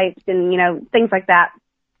body types and, things like that.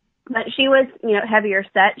 But she was, heavier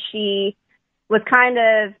set. She was kind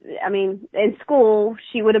of, in school,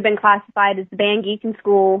 she would have been classified as the band geek in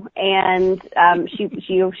school, and she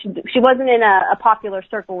wasn't in a popular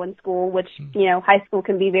circle in school, which, high school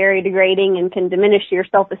can be very degrading and can diminish your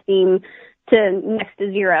self-esteem to next to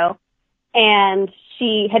zero. And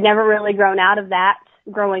she had never really grown out of that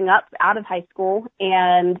growing up out of high school,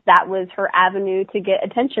 and that was her avenue to get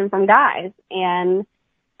attention from guys. And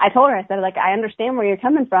I told her, I said, like, I understand where you're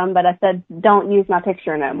coming from, but I said, don't use my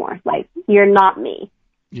picture no more. Like, you're not me.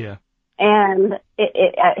 Yeah. And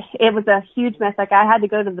it was a huge mess. Like, I had to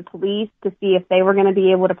go to the police to see if they were going to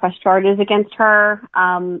be able to press charges against her.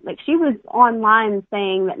 Like, she was online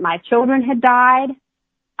saying that my children had died,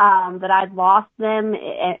 that I'd lost them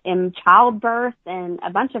in childbirth and a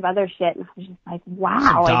bunch of other shit. And I was just like,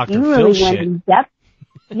 wow, like, you really went in depth.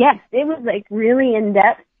 Yes, it was like really in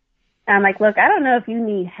depth. And I'm like, look, I don't know if you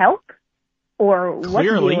need help or what the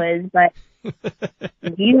deal is, but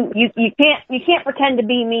you can't pretend to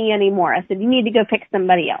be me anymore. I said, you need to go pick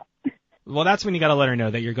somebody else. Well, that's when you got to let her know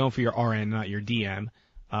that you're going for your RN, not your DM.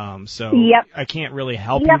 So yep. I can't really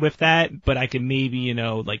help you with that, but I can maybe,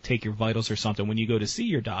 like take your vitals or something when you go to see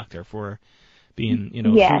your doctor for being,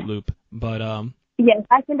 Fruit Loop. But, yes,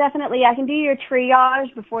 I can do your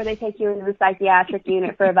triage before they take you into the psychiatric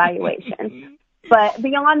unit for evaluation. But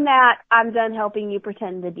beyond that, I'm done helping you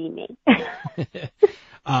pretend to be me.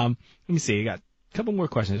 Let me see. I got a couple more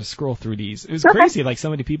questions. Just scroll through these. It was crazy. Like, so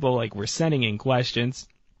many people were sending in questions.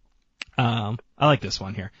 I like this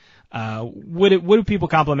one here. What do people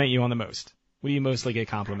compliment you on the most? What do you mostly get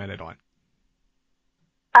complimented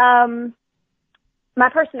on? My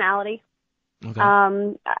personality. Okay.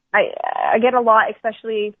 I get a lot,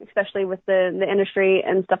 especially with the industry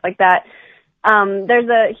and stuff like that. There's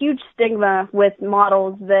a huge stigma with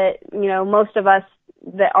models that, most of us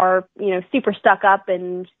that are, super stuck up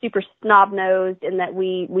and super snob nosed, and that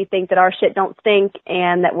we think that our shit don't stink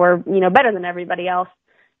and that we're, better than everybody else.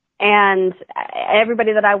 And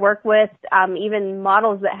everybody that I work with, even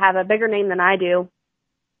models that have a bigger name than I do,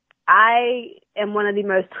 I am one of the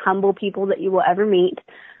most humble people that you will ever meet.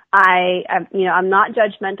 I'm not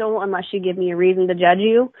judgmental unless you give me a reason to judge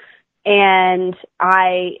you. And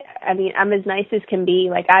I'm as nice as can be.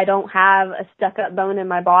 Like, I don't have a stuck up bone in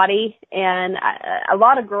my body. And a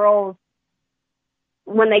lot of girls,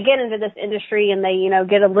 when they get into this industry and they,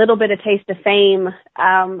 get a little bit of taste of fame,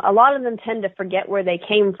 a lot of them tend to forget where they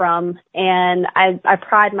came from. And I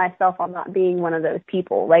pride myself on not being one of those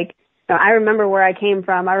people. Like, I remember where I came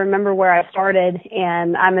from. I remember where I started,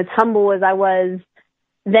 and I'm as humble as I was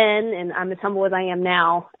then, and I'm as humble as I am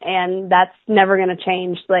now. And that's never going to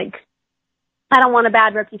change. Like, I don't want a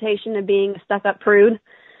bad reputation of being a stuck up prude,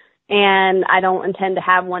 and I don't intend to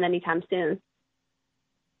have one anytime soon.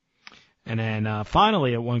 And then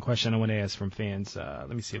finally, one question I want to ask from fans. Let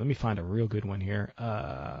me see. Let me find a real good one here.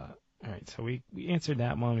 All right, so we answered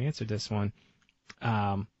that one. We answered this one.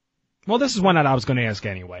 Well, this is one that I was going to ask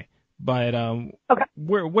anyway. But okay.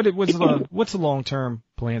 What's the long-term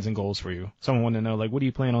plans and goals for you? Someone wanted to know, like, what do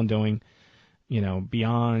you plan on doing,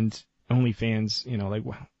 beyond OnlyFans? Like,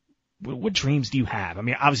 what dreams do you have? I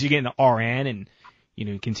mean, obviously you're getting the RN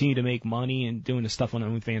and, continue to make money and doing the stuff on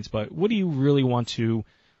OnlyFans, but what do you really want to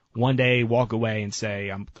one day walk away and say,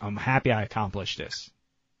 I'm happy I accomplished this?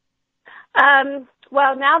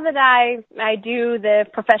 Well, now that I do the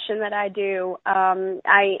profession that I do,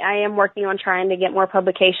 I am working on trying to get more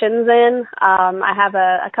publications in. I have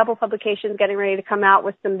a couple publications getting ready to come out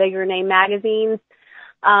with some bigger name magazines.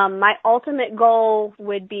 My ultimate goal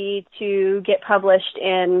would be to get published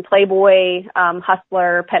in Playboy,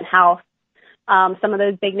 Hustler, Penthouse, some of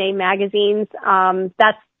those big name magazines.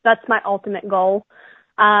 That's my ultimate goal.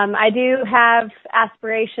 I do have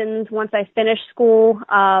aspirations once I finish school.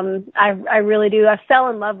 I really do. I fell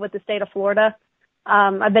in love with the state of Florida.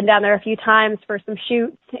 I've been down there a few times for some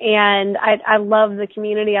shoots, and I love the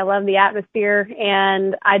community. I love the atmosphere,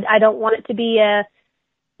 and I don't want it to be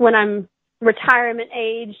when I'm retirement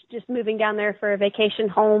age, just moving down there for a vacation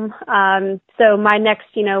home. So my next,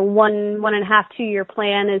 1.5, 2 year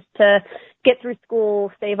plan is to get through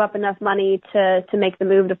school, save up enough money to make the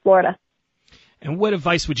move to Florida. And what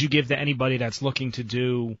advice would you give to anybody that's looking to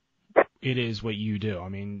do what you do? I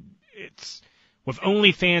mean, it's with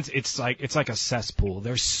OnlyFans, it's like a cesspool.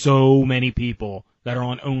 There's so many people that are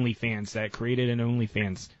on OnlyFans that created an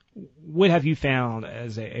OnlyFans. What have you found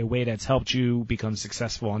as a way that's helped you become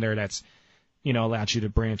successful on there that's, allowed you to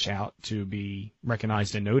branch out to be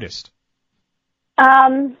recognized and noticed?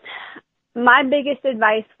 My biggest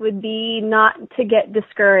advice would be not to get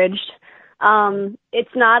discouraged.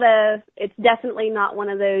 It's definitely not one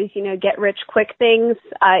of those, get rich quick things.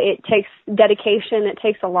 It takes dedication. It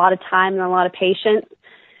takes a lot of time and a lot of patience.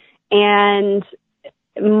 And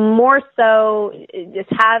more so, just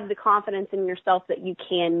have the confidence in yourself that you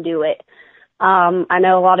can do it. I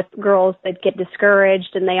know a lot of girls that get discouraged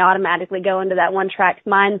and they automatically go into that one-track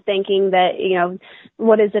mind thinking that,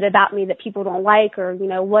 what is it about me that people don't like, or,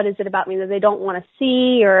 what is it about me that they don't want to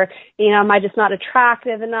see, or, am I just not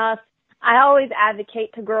attractive enough? I always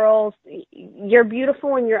advocate to girls, you're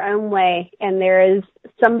beautiful in your own way, and there is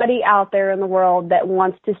somebody out there in the world that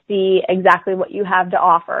wants to see exactly what you have to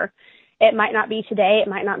offer. It might not be today, it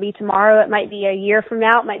might not be tomorrow, it might be a year from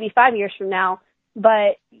now, it might be 5 years from now,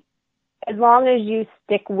 but as long as you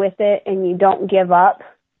stick with it and you don't give up,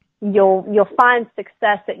 you'll find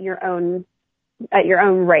success at your own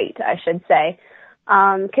rate, I should say.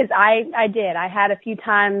 'Cause I did. I had a few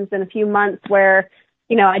times and a few months where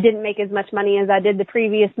I didn't make as much money as I did the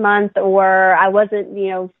previous month, or I wasn't,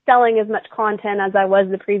 selling as much content as I was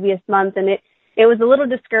the previous month. And it was a little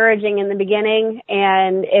discouraging in the beginning,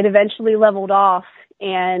 and it eventually leveled off.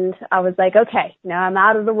 And I was like, okay, now I'm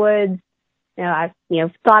out of the woods. I,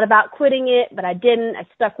 thought about quitting it, but I didn't. I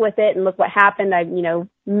stuck with it, and look what happened. I,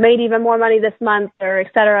 made even more money this month, or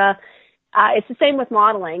et cetera. It's the same with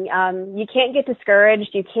modeling. You can't get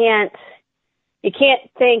discouraged. You can't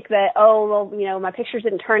think that, my pictures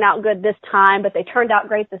didn't turn out good this time, but they turned out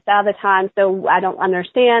great this other time. So I don't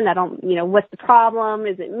understand. What's the problem?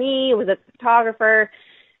 Is it me? Was it the photographer?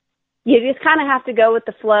 You just kind of have to go with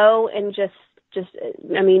the flow and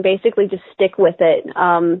basically just stick with it.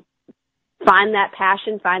 Find that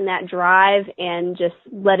passion, find that drive, and just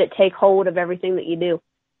let it take hold of everything that you do.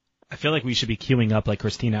 I feel like we should be queuing up like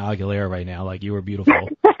Christina Aguilera right now. Like, you were beautiful.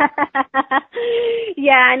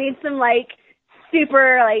 Yeah, I need some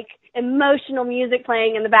super emotional music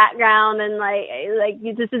playing in the background, and like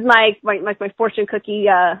this is my fortune cookie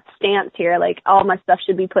stance here. Like all my stuff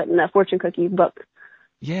should be put in a fortune cookie book.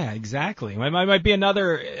 Yeah, exactly. Might be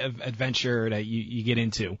another adventure that you get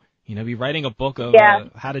into. You know, be writing a book of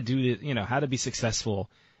how to do it. You know, how to be successful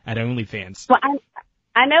at OnlyFans. Well,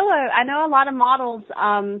 I know a lot of models.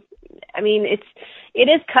 I mean, it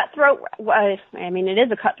is cutthroat. I mean, it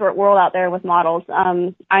is a cutthroat world out there with models.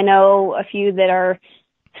 I know a few that are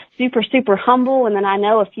super, super humble, and then I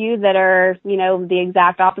know a few that are, you know, the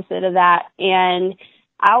exact opposite of that. And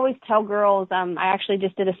I always tell girls, I actually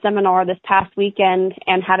just did a seminar this past weekend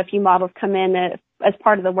and had a few models come in as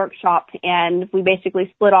part of the workshop, and we basically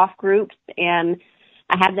split off groups, and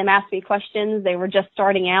I had them ask me questions. They were just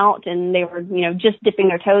starting out, and they were, you know, just dipping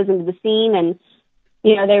their toes into the scene, and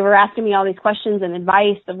you know, they were asking me all these questions and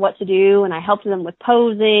advice of what to do, and I helped them with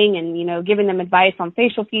posing and, you know, giving them advice on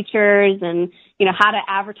facial features and, you know, how to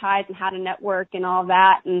advertise and how to network and all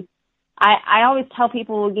that. And I always tell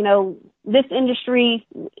people, you know, this industry,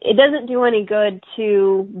 it doesn't do any good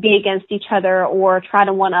to be against each other or try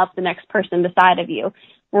to one-up the next person beside of you.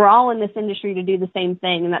 We're all in this industry to do the same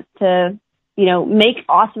thing, and that's to, you know, make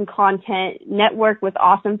awesome content, network with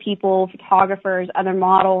awesome people, photographers, other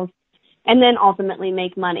models, and then ultimately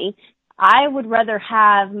make money. I would rather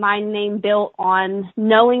have my name built on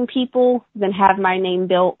knowing people than have my name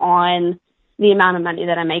built on the amount of money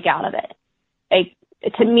that I make out of it.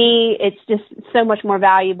 To me, it's just so much more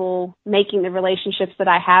valuable making the relationships that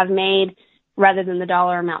I have made rather than the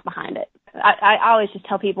dollar amount behind it. I always just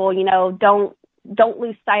tell people, you know, don't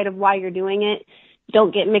lose sight of why you're doing it.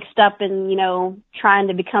 Don't get mixed up in, you know, trying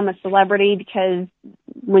to become a celebrity, because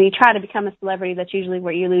when you try to become a celebrity, that's usually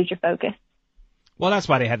where you lose your focus. Well, that's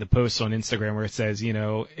why they had the posts on Instagram where it says, you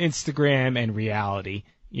know, Instagram and reality,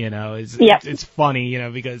 you know, it's funny, you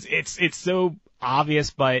know, because it's so obvious,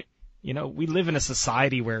 but, you know, we live in a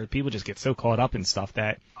society where people just get so caught up in stuff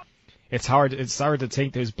that it's hard to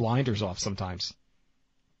take those blinders off sometimes.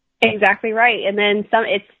 Exactly right. And then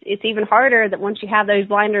it's even harder that once you have those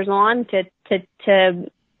blinders on to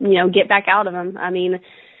you know, get back out of them. I mean,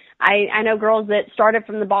 I know girls that started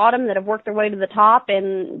from the bottom that have worked their way to the top,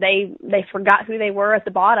 and they forgot who they were at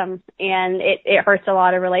the bottom, and it hurts a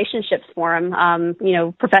lot of relationships for them, you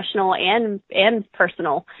know, professional and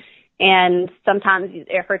personal. And sometimes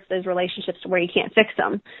it hurts those relationships to where you can't fix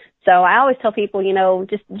them. So I always tell people, you know,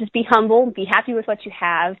 just be humble, be happy with what you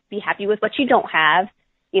have, be happy with what you don't have,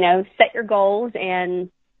 you know, set your goals and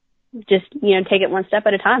just, you know, take it one step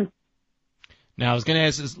at a time. Now, I was going to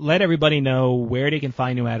ask, let everybody know where they can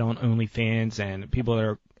find you at on OnlyFans, and people that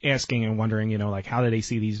are asking and wondering, you know, like, how do they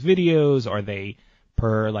see these videos? Are they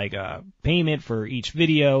per, like, a payment for each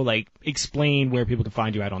video? Like, explain where people can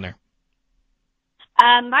find you at on there.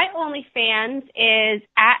 My OnlyFans is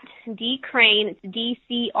at dcrane, it's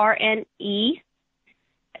DCRNE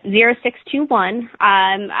 0621.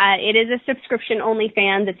 It is a subscription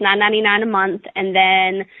OnlyFans. It's $9.99 a month, and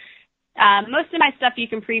then most of my stuff you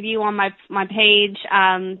can preview on my page,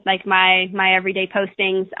 like my everyday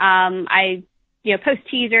postings. I, you know, post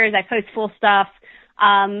teasers, I post full stuff.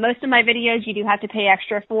 Most of my videos you do have to pay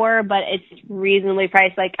extra for, but it's reasonably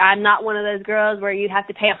priced. Like, I'm not one of those girls where you have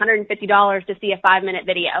to pay $150 to see a 5-minute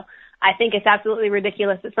video. I think it's absolutely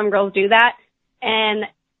ridiculous that some girls do that, and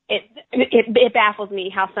it baffles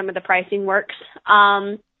me how some of the pricing works.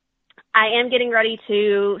 I am getting ready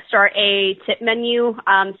to start a tip menu.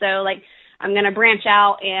 So like, I'm going to branch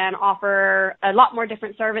out and offer a lot more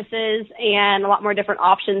different services and a lot more different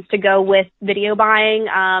options to go with video buying.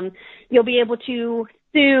 You'll be able to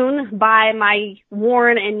soon buy my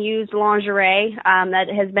worn and used lingerie. That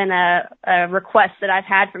has been a request that I've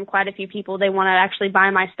had from quite a few people. They want to actually buy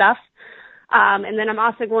my stuff. And then I'm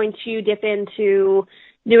also going to dip into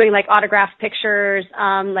doing like autographed pictures,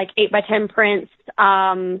 like 8x10 prints,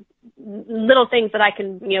 little things that I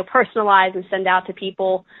can, you know, personalize and send out to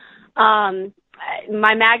people.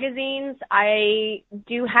 My magazines, I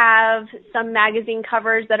do have some magazine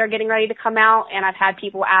covers that are getting ready to come out, and I've had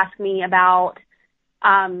people ask me about,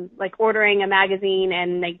 like ordering a magazine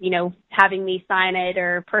and, like, you know, having me sign it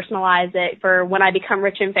or personalize it for when I become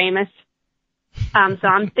rich and famous. So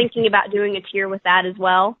I'm thinking about doing a tier with that as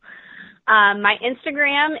well. My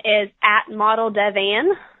Instagram is at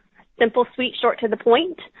modeldevan, simple, sweet, short to the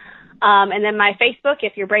point. And then my Facebook,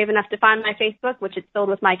 if you're brave enough to find my Facebook, which is filled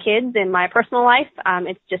with my kids and my personal life,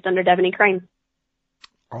 it's just under Devaney Crane.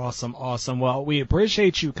 Awesome, awesome. Well, we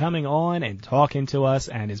appreciate you coming on and talking to us,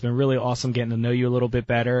 and it's been really awesome getting to know you a little bit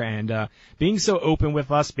better and being so open with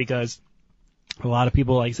us, because a lot of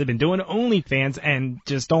people, like I said, been doing OnlyFans and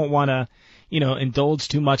just don't want to, indulge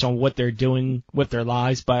too much on what they're doing with their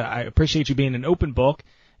lives, but I appreciate you being an open book.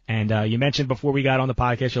 And you mentioned before we got on the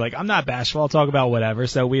podcast, you're like, I'm not bashful. I'll talk about whatever.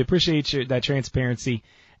 So we appreciate that transparency.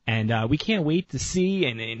 And we can't wait to see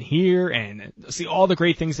and hear and see all the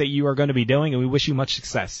great things that you are going to be doing. And we wish you much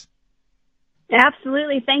success.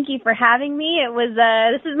 Absolutely. Thank you for having me. It was,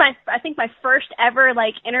 this is I think my first ever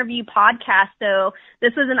interview podcast. So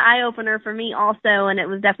this was an eye opener for me also. And it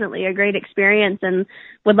was definitely a great experience, and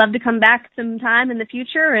would love to come back sometime in the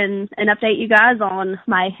future and update you guys on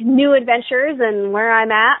my new adventures and where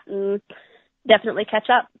I'm at, and definitely catch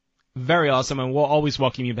up. Very awesome, and we'll always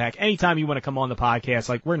welcome you back. Anytime you want to come on the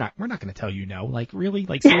podcast, we're not going to tell you no. Really?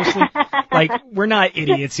 Seriously? We're not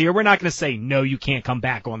idiots here. We're not going to say, no, you can't come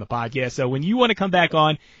back on the podcast. So when you want to come back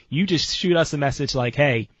on, you just shoot us a message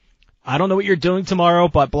hey, I don't know what you're doing tomorrow,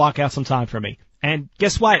 but block out some time for me. And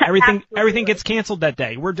guess what? Everything gets canceled that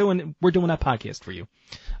day. We're doing that podcast for you.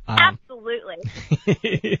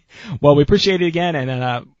 Absolutely. Well, we appreciate it again,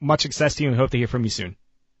 and much success to you, and hope to hear from you soon.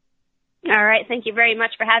 All right. Thank you very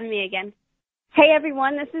much for having me again. Hey,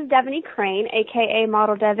 everyone. This is Devaney Crane, a.k.a.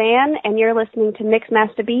 Model Devan, and you're listening to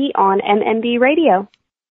Mixmaster B on MMB Radio.